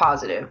value than the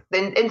positive?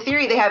 Then in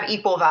theory, they have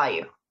equal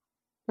value.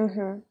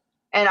 Mm-hmm.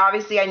 And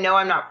obviously, I know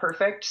I'm not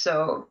perfect,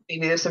 so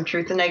maybe there's some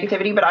truth in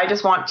negativity, but I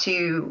just want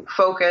to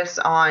focus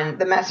on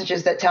the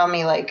messages that tell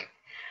me, like,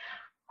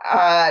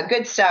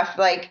 good stuff,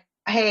 like,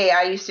 hey,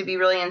 I used to be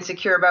really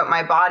insecure about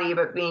my body,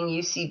 but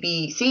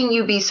seeing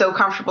you be so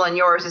comfortable in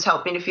yours has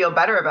helped me to feel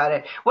better about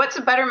it. What's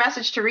a better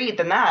message to read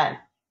than that?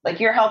 Like,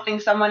 you're helping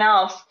someone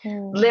else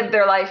live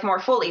their life more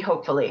fully,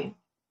 hopefully.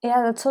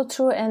 Yeah, that's so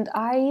true. And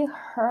I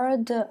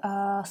heard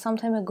some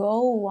time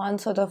ago one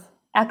sort of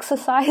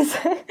exercise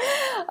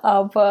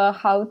of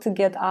how to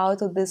get out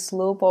of this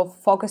loop of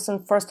focusing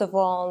first of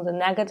all on the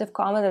negative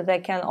comment that they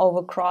can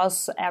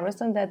overcross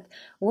everything. That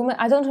woman,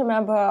 I don't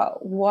remember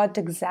what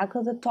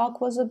exactly the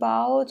talk was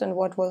about and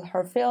what was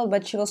her field,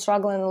 but she was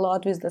struggling a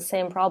lot with the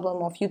same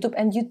problem of YouTube.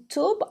 And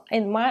YouTube,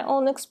 in my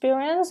own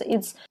experience,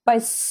 it's by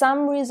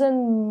some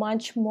reason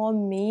much more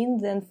mean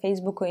than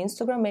Facebook or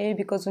Instagram, maybe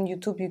because on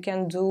YouTube you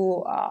can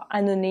do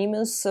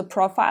anonymous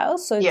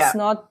profiles, so it's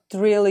not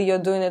really you're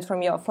doing it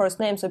from your first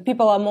name, so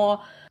people are more,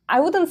 I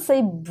wouldn't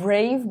say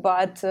brave,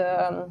 but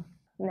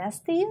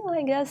nasty,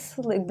 I guess,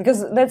 like,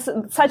 because that's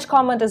such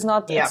comment is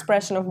not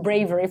expression of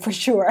bravery for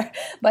sure,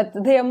 but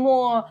they're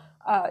more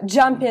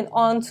jumping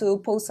on to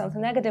post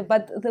something negative.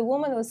 But the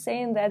woman was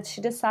saying that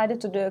she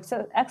decided to do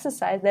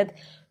exercise that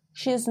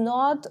she's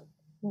not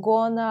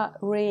gonna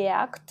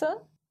react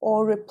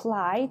or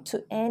reply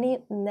to any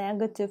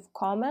negative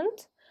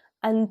comment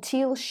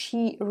until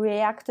she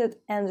reacted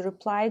and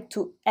replied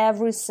to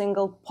every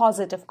single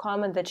positive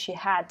comment that she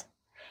had.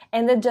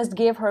 And that just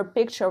gave her a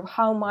picture of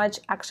how much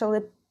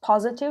actually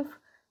positive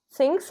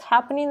things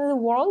happening in the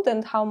world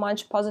and how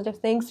much positive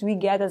things we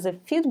get as a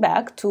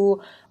feedback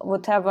to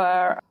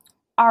whatever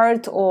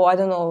art or, I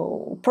don't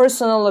know,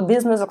 personal or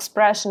business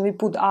expression we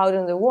put out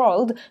in the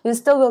world. We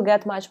still will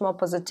get much more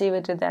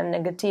positivity than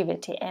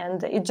negativity.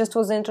 And it just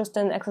was an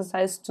interesting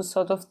exercise to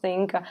sort of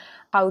think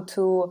how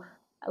to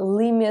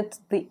limit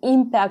the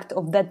impact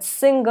of that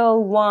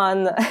single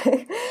one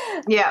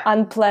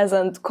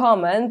unpleasant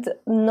comment,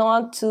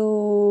 not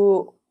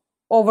to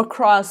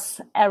overcross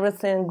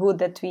everything good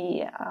that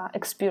we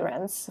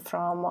experience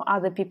from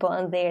other people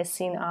and they're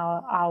seeing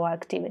our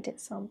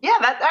activities. So. Yeah,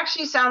 that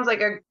actually sounds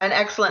like an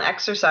excellent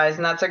exercise,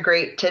 and that's a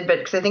great tidbit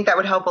because I think that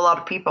would help a lot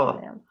of people.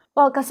 Yeah.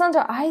 Well,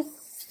 Cassandra, I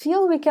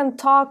feel we can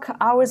talk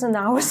hours and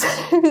hours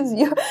with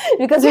you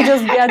because we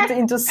just get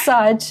into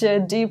such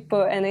deep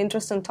and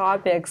interesting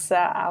topics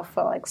of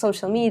like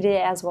social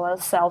media as well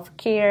as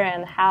self-care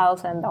and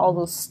health and all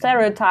those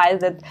stereotypes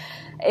that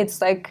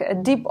it's like a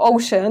deep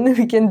ocean.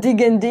 We can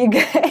dig and dig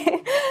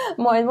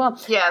more and more.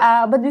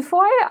 Yeah. But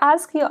before I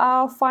ask you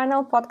our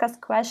final podcast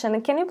question,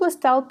 can you please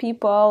tell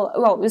people,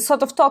 well, we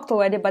sort of talked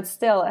already, but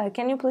still,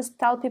 can you please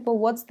tell people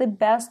what's the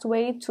best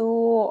way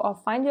to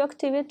find your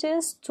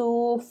activities,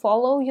 to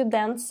follow your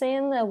dancing,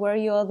 where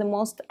you're the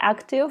most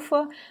active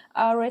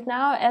right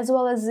now, as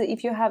well as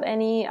if you have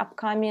any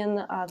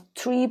upcoming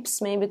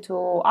trips, maybe to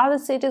other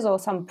cities or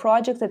some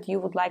projects that you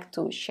would like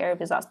to share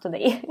with us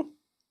today?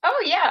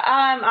 Oh, yeah.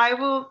 I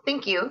will.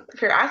 Thank you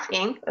for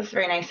asking. That's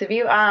very nice of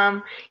you.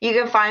 You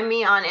can find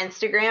me on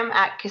Instagram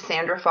at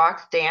Cassandra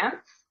Fox Dance.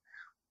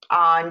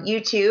 On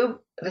YouTube,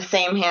 the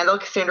same handle,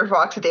 Cassandra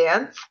Fox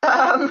Dance.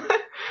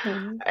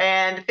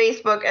 And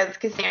Facebook as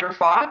Cassandra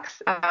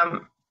Fox.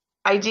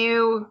 I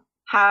do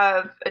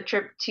have a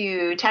trip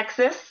to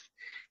Texas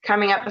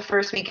coming up the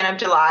first weekend of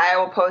July. I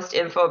will post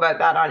info about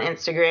that on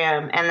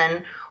Instagram. And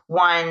then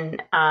one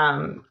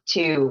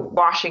to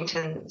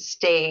Washington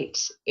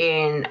State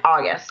in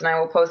August, and I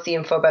will post the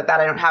info about that.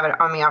 I don't have it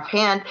on me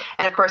offhand,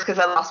 and of course, because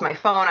I lost my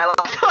phone, I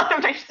lost a lot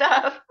of my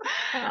stuff.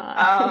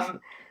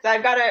 So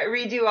I've got to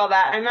redo all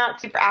that. I'm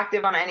not super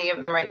active on any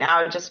of them right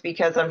now, just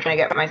because I'm trying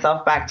to get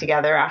myself back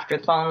together after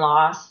the phone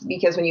loss.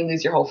 Because when you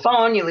lose your whole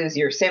phone, you lose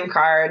your SIM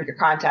card, your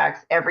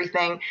contacts,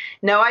 everything.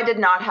 No, I did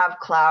not have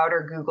Cloud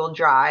or Google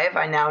Drive.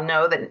 I now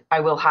know that I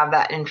will have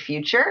that in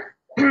future.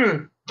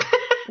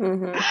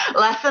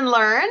 Lesson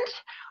learned.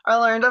 I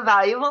learned a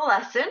valuable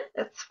lesson.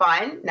 It's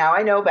fine. Now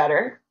I know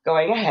better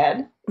going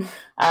ahead.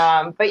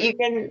 But you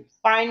can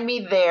find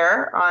me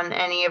there on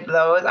any of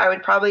those. I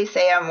would probably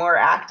say I'm more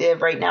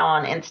active right now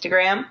on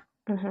Instagram.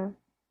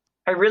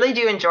 I really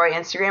do enjoy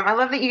Instagram. I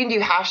love that you can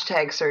do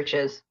hashtag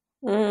searches.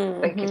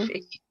 Like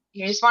if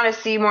you just want to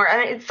see more,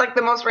 and it's like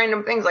the most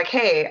random things, like,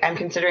 hey, I'm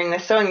considering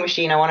this sewing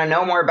machine, I want to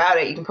know more about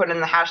it. You can put in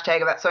the hashtag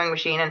of that sewing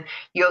machine and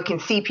you can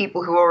see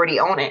people who already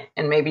own it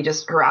and maybe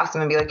just harass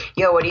them and be like,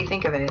 yo, what do you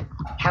think of it?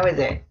 How is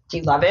it? Do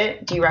you love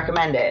it? Do you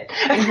recommend it?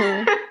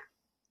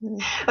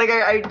 Like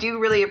I do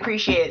really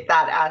appreciate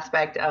that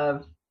aspect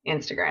of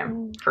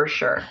Instagram for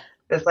sure.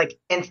 this like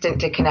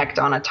instant to connect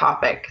on a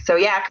topic. So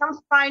yeah, come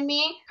find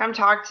me, come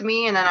talk to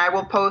me, and then I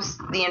will post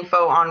the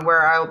info on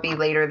where I'll be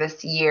later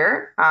this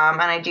year.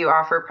 And I do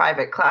offer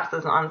private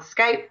classes on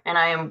Skype, and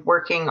I am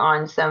working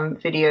on some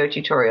video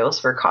tutorials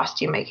for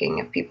costume making.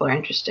 If people are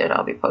interested,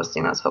 I'll be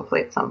posting those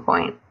hopefully at some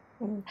point.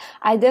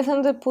 I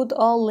definitely put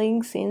all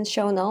links in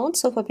show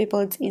notes, so for people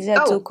it's easier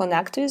to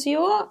connect with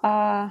you.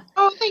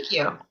 Thank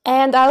you.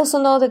 And I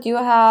also know that you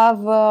have,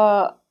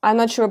 I'm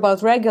not sure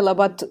about regular,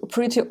 but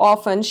pretty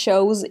often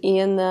shows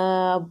in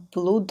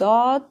Blue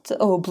Dot,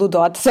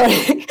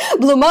 sorry,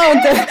 Blue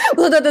Mountain.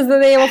 Blue Dot is the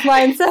name of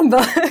my ensemble.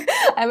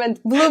 I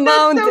meant Blue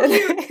Mountain. So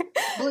cute.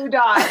 Blue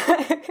Dot.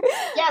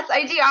 Yes,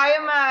 I do.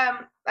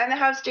 I'm the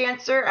house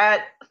dancer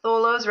at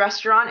Tholo's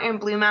restaurant in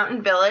Blue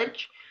Mountain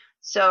Village.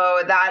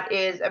 So that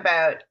is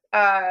about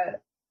hour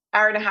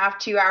and a half,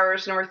 2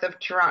 hours north of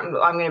Toronto.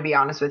 I'm going to be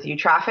honest with you.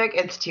 Traffic,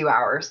 it's 2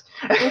 hours.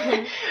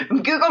 Mm-hmm.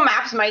 Google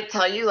Maps might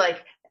tell you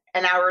like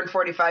an hour and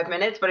 45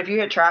 minutes, but if you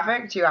hit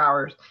traffic, 2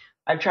 hours.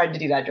 I've tried to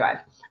do that drive.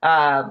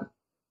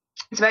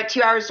 It's about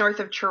 2 hours north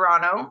of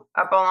Toronto,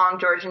 up along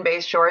Georgian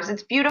Bay shores.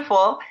 It's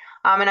beautiful.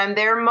 And I'm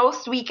there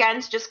most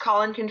weekends. Just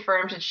call and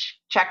confirm to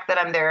check that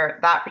I'm there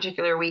that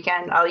particular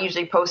weekend. I'll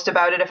usually post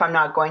about it if I'm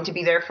not going to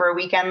be there for a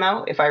weekend,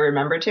 though, if I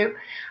remember to.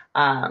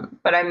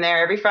 But I'm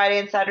there every Friday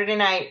and Saturday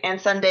night and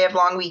Sunday of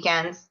long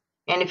weekends.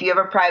 And if you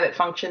have a private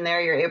function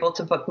there, you're able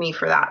to book me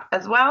for that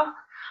as well.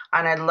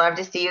 And I'd love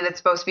to see you. That's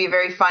supposed to be a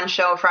very fun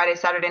show, Friday,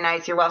 Saturday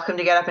nights. You're welcome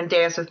to get up and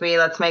dance with me.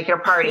 Let's make it a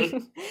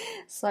party.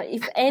 So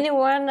if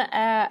anyone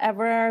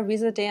ever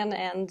visiting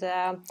and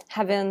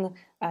having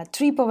a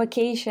trip or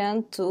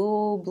vacation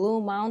to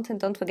Blue Mountain,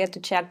 don't forget to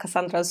check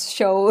Cassandra's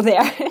show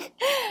there.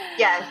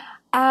 Yes.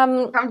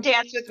 Come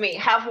dance with me.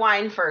 Have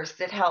wine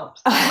first. It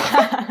helps.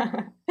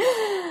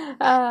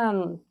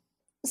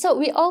 So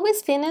we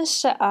always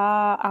finish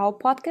our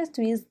podcast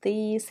with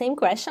the same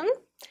question.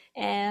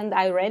 And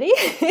are you ready?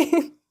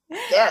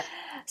 Yes.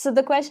 So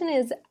the question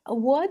is,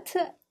 what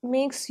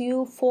makes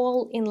you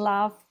fall in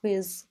love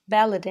with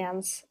belly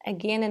dance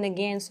again and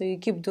again so you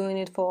keep doing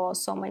it for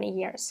so many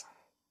years?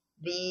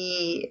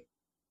 The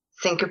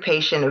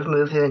syncopation of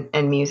movement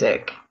and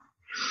music.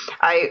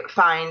 I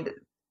find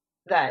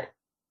that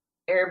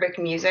Arabic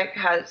music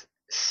has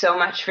so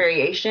much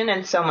variation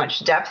and so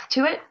much depth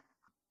to it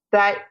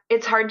that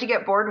it's hard to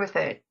get bored with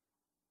it.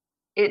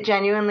 It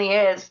genuinely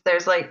is.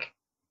 There's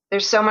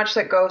so much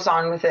that goes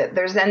on with it.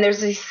 There's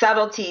these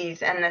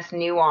subtleties and this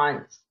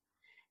nuance.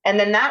 And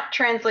then that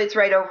translates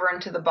right over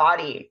into the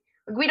body.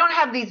 We don't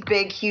have these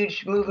big,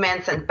 huge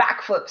movements and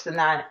backflips and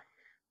that,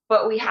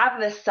 but we have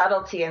this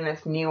subtlety and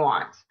this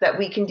nuance that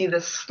we can do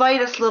the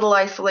slightest little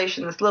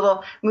isolation, this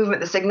little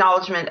movement, this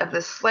acknowledgement of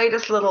the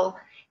slightest little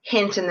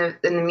hint in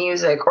the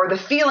music or the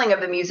feeling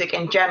of the music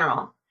in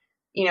general.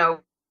 You know,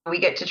 we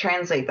get to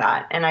translate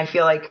that. And I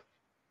feel like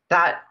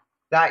that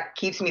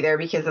keeps me there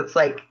because it's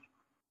like,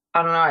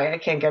 I don't know, I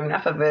can't get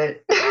enough of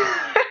it.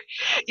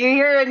 You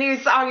hear a new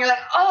song, you're like,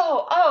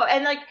 oh,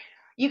 and like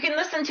you can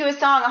listen to a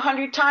song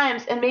 100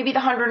 times and maybe the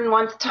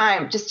 101st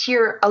time just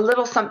hear a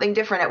little something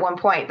different at one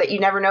point that you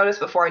never noticed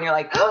before, and you're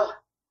like, oh,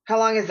 how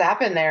long has that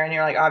been there? And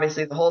you're like,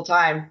 obviously the whole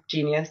time,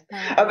 genius.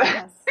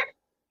 Yes.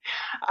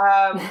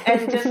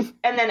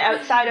 And then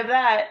outside of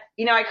that,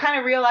 you know, I kind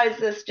of realized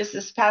this just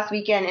this past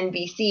weekend in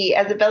BC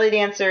as a belly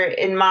dancer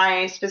in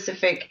my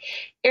specific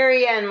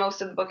area and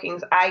most of the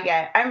bookings I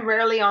get, I'm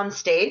rarely on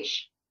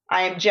stage.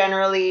 I am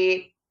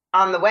generally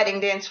on the wedding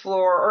dance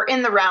floor or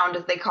in the round,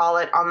 as they call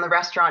it, on the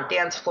restaurant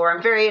dance floor.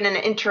 I'm very in an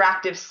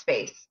interactive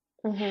space.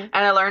 Mm-hmm. And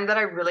I learned that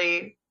I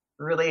really,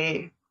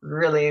 really,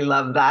 really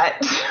love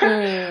that.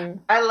 Mm.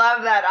 I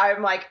love that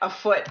I'm like a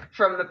foot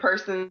from the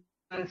person's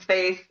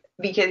face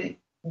because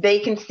they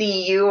can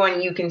see you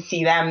and you can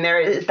see them. There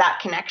is that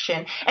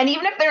connection. And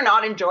even if they're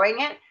not enjoying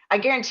it, I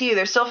guarantee you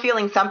they're still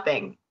feeling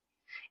something.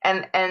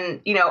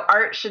 And you know,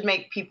 art should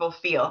make people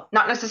feel,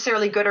 not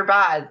necessarily good or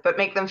bad, but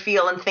make them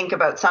feel and think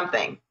about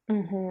something.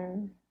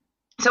 Mm-hmm.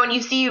 So when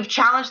you see you've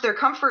challenged their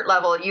comfort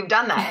level, you've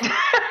done that.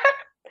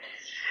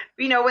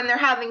 You know, when they're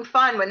having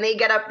fun, when they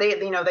get up,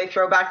 they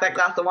throw back that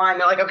glass of wine.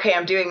 They're like, okay,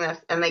 I'm doing this.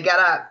 And they get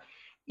up.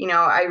 You know,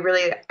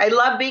 I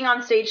love being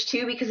on stage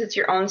too, because it's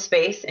your own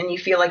space and you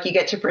feel like you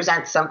get to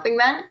present something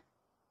then.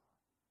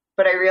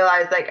 But I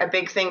realized like a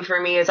big thing for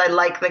me is I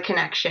like the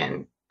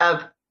connection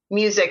of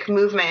music,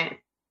 movement,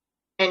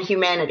 and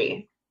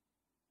humanity,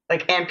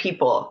 like, and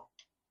people,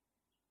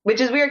 which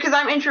is weird because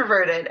I'm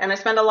introverted and I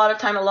spend a lot of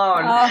time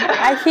alone. Oh,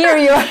 I hear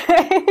you.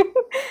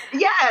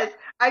 Yes,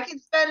 I can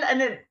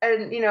spend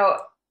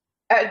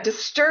a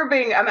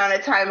disturbing amount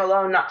of time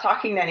alone, not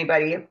talking to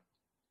anybody,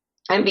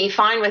 and be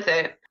fine with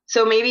it.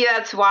 So maybe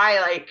that's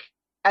why, like,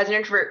 as an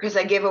introvert, because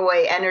I give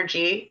away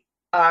energy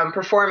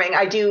performing,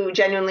 I do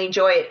genuinely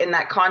enjoy it in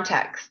that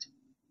context,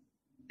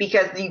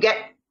 because you get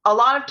a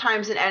lot of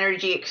times an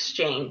energy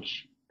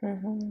exchange.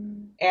 Mm-hmm.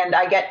 And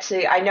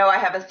I know I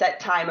have a set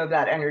time of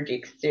that energy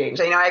exchange.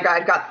 I know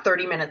I've got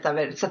 30 minutes of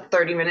it. It's a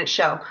 30-minute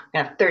show. I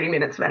have 30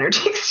 minutes of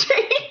energy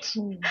exchange.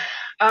 Mm.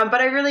 But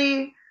I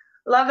really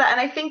Love that. And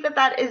I think that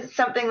that is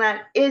something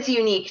that is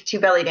unique to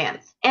belly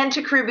dance and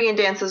to Caribbean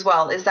dance as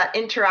well, is that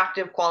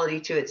interactive quality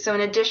to it. So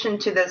in addition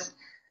to this,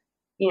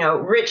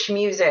 rich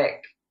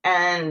music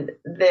and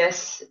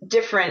this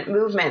different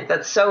movement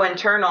that's so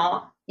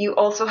internal, you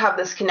also have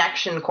this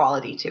connection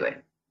quality to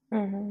it.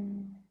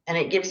 Mm-hmm. And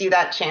it gives you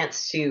that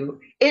chance to,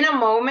 in a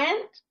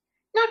moment,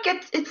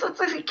 it's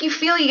like you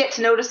feel you get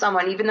to notice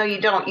someone, even though you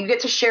don't. You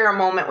get to share a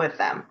moment with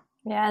them.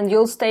 Yeah, and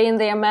you'll stay in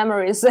their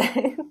memories.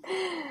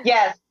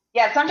 Yes.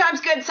 Yeah,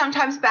 sometimes good,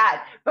 sometimes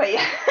bad, but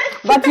yeah.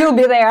 But you'll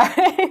be there.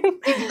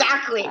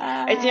 Exactly.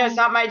 It's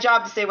not my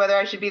job to say whether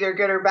I should be there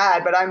good or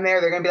bad, but I'm there.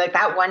 They're going to be like,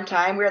 that one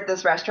time we were at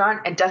this restaurant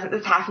and doesn't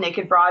this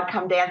half-naked broad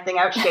come dancing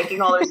out,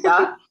 shaking all her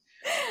stuff?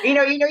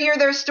 You're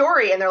their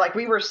story, and they're like,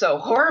 we were so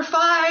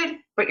horrified,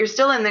 but you're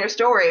still in their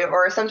story.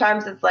 Or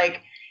sometimes it's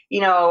like,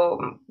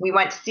 we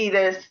went to see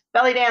this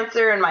belly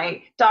dancer and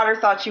my daughter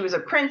thought she was a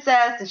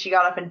princess and she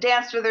got up and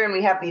danced with her, and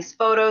we have these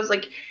photos.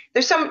 Like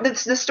the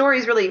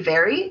stories really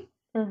vary,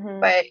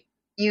 but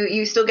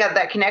you still get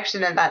that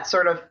connection and that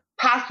sort of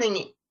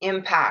passing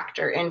impact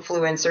or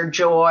influence or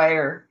joy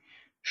or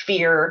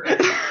fear,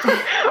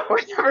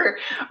 whatever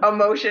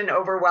emotion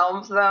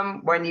overwhelms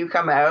them when you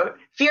come out.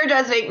 Fear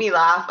does make me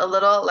laugh a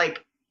little.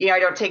 Like, I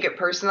don't take it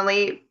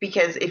personally,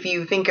 because if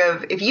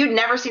you'd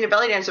never seen a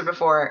belly dancer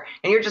before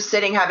and you're just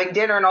sitting having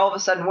dinner and all of a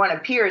sudden one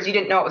appears, you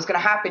didn't know what was going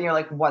to happen. You're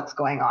like, what's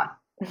going on?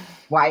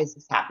 Why is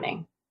this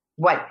happening?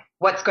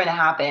 What's going to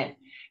happen?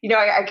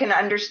 I can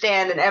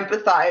understand and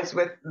empathize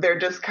with their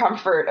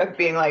discomfort of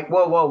being like,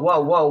 whoa, whoa, whoa,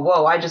 whoa,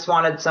 whoa. I just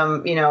wanted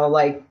some,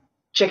 like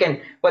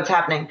chicken. What's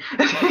happening?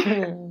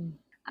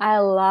 I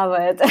love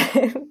it.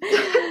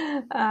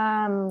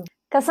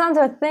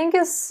 Cassandra, thank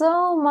you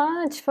so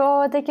much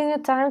for taking your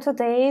time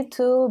today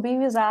to be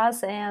with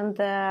us and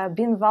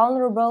being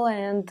vulnerable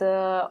and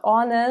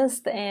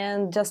honest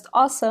and just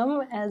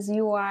awesome as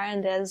you are,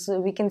 and as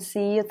we can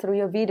see through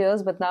your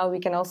videos, but now we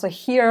can also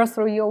hear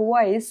through your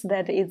voice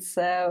that it's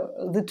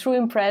the true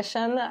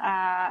impression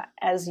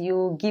as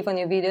you give on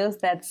your videos.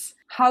 That's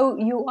how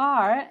you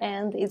are,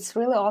 and it's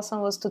really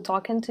awesome was to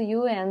talking to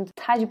you and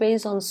touch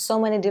base on so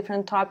many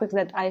different topics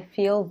that I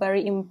feel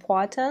very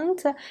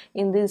important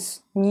in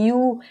this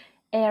new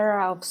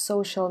era of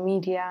social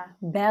media,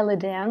 belly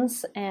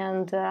dance,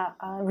 and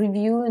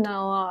reviewing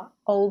our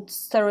old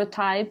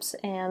stereotypes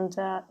and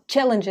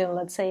challenging,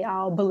 let's say,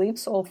 our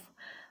beliefs of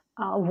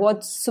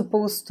what's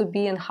supposed to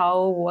be and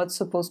what's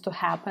supposed to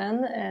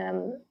happen.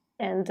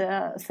 And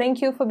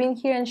thank you for being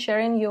here and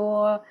sharing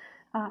your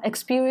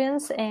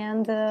experience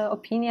and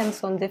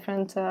opinions on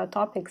different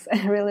topics.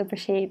 I really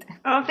appreciate it.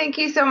 Oh, thank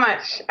you so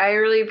much. I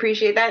really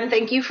appreciate that. And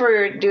thank you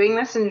for doing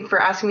this and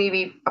for asking me to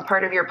be a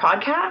part of your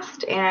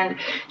podcast, and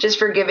just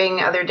for giving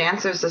other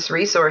dancers this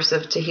resource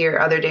to hear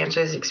other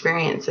dancers'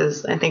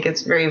 experiences. I think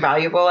it's very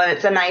valuable, and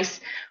it's a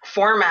nice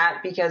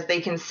format because they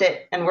can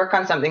sit and work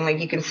on something. Like,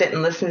 you can sit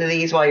and listen to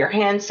these while you're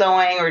hand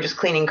sewing or just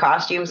cleaning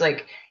costumes.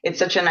 Like, it's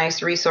such a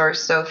nice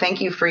resource. So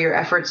thank you for your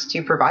efforts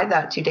to provide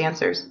that to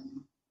dancers.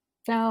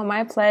 Oh,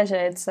 my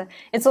pleasure.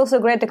 It's also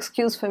a great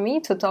excuse for me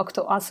to talk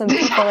to awesome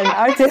people and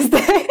artists.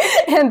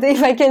 And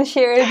if I can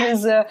share it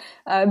with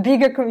a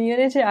bigger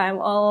community, I'm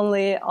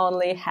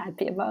only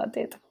happy about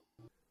it.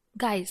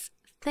 Guys,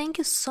 thank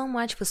you so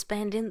much for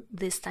spending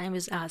this time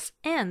with us.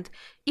 And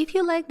if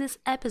you like this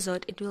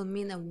episode, it will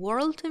mean a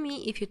world to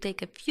me if you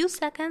take a few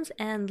seconds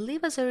and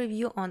leave us a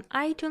review on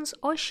iTunes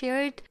or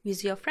share it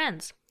with your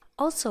friends.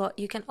 Also,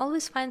 you can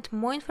always find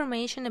more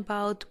information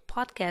about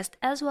podcast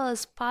as well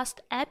as past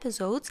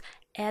episodes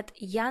at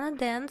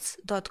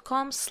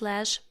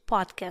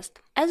yanadance.com/podcast.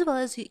 As well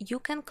as you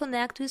can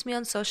connect with me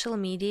on social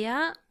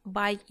media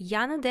by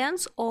Yana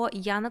Dance or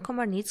Yana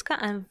Komarnitska.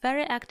 I'm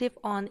very active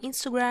on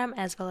Instagram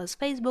as well as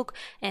Facebook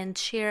and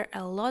share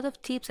a lot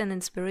of tips and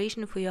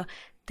inspiration for your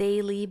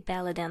daily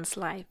belly dance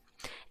life.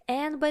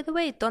 And by the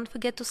way, don't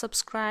forget to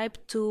subscribe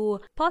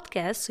to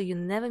podcasts so you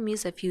never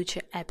miss a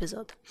future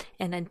episode.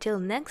 And until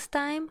next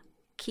time,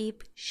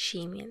 keep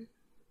shimmying.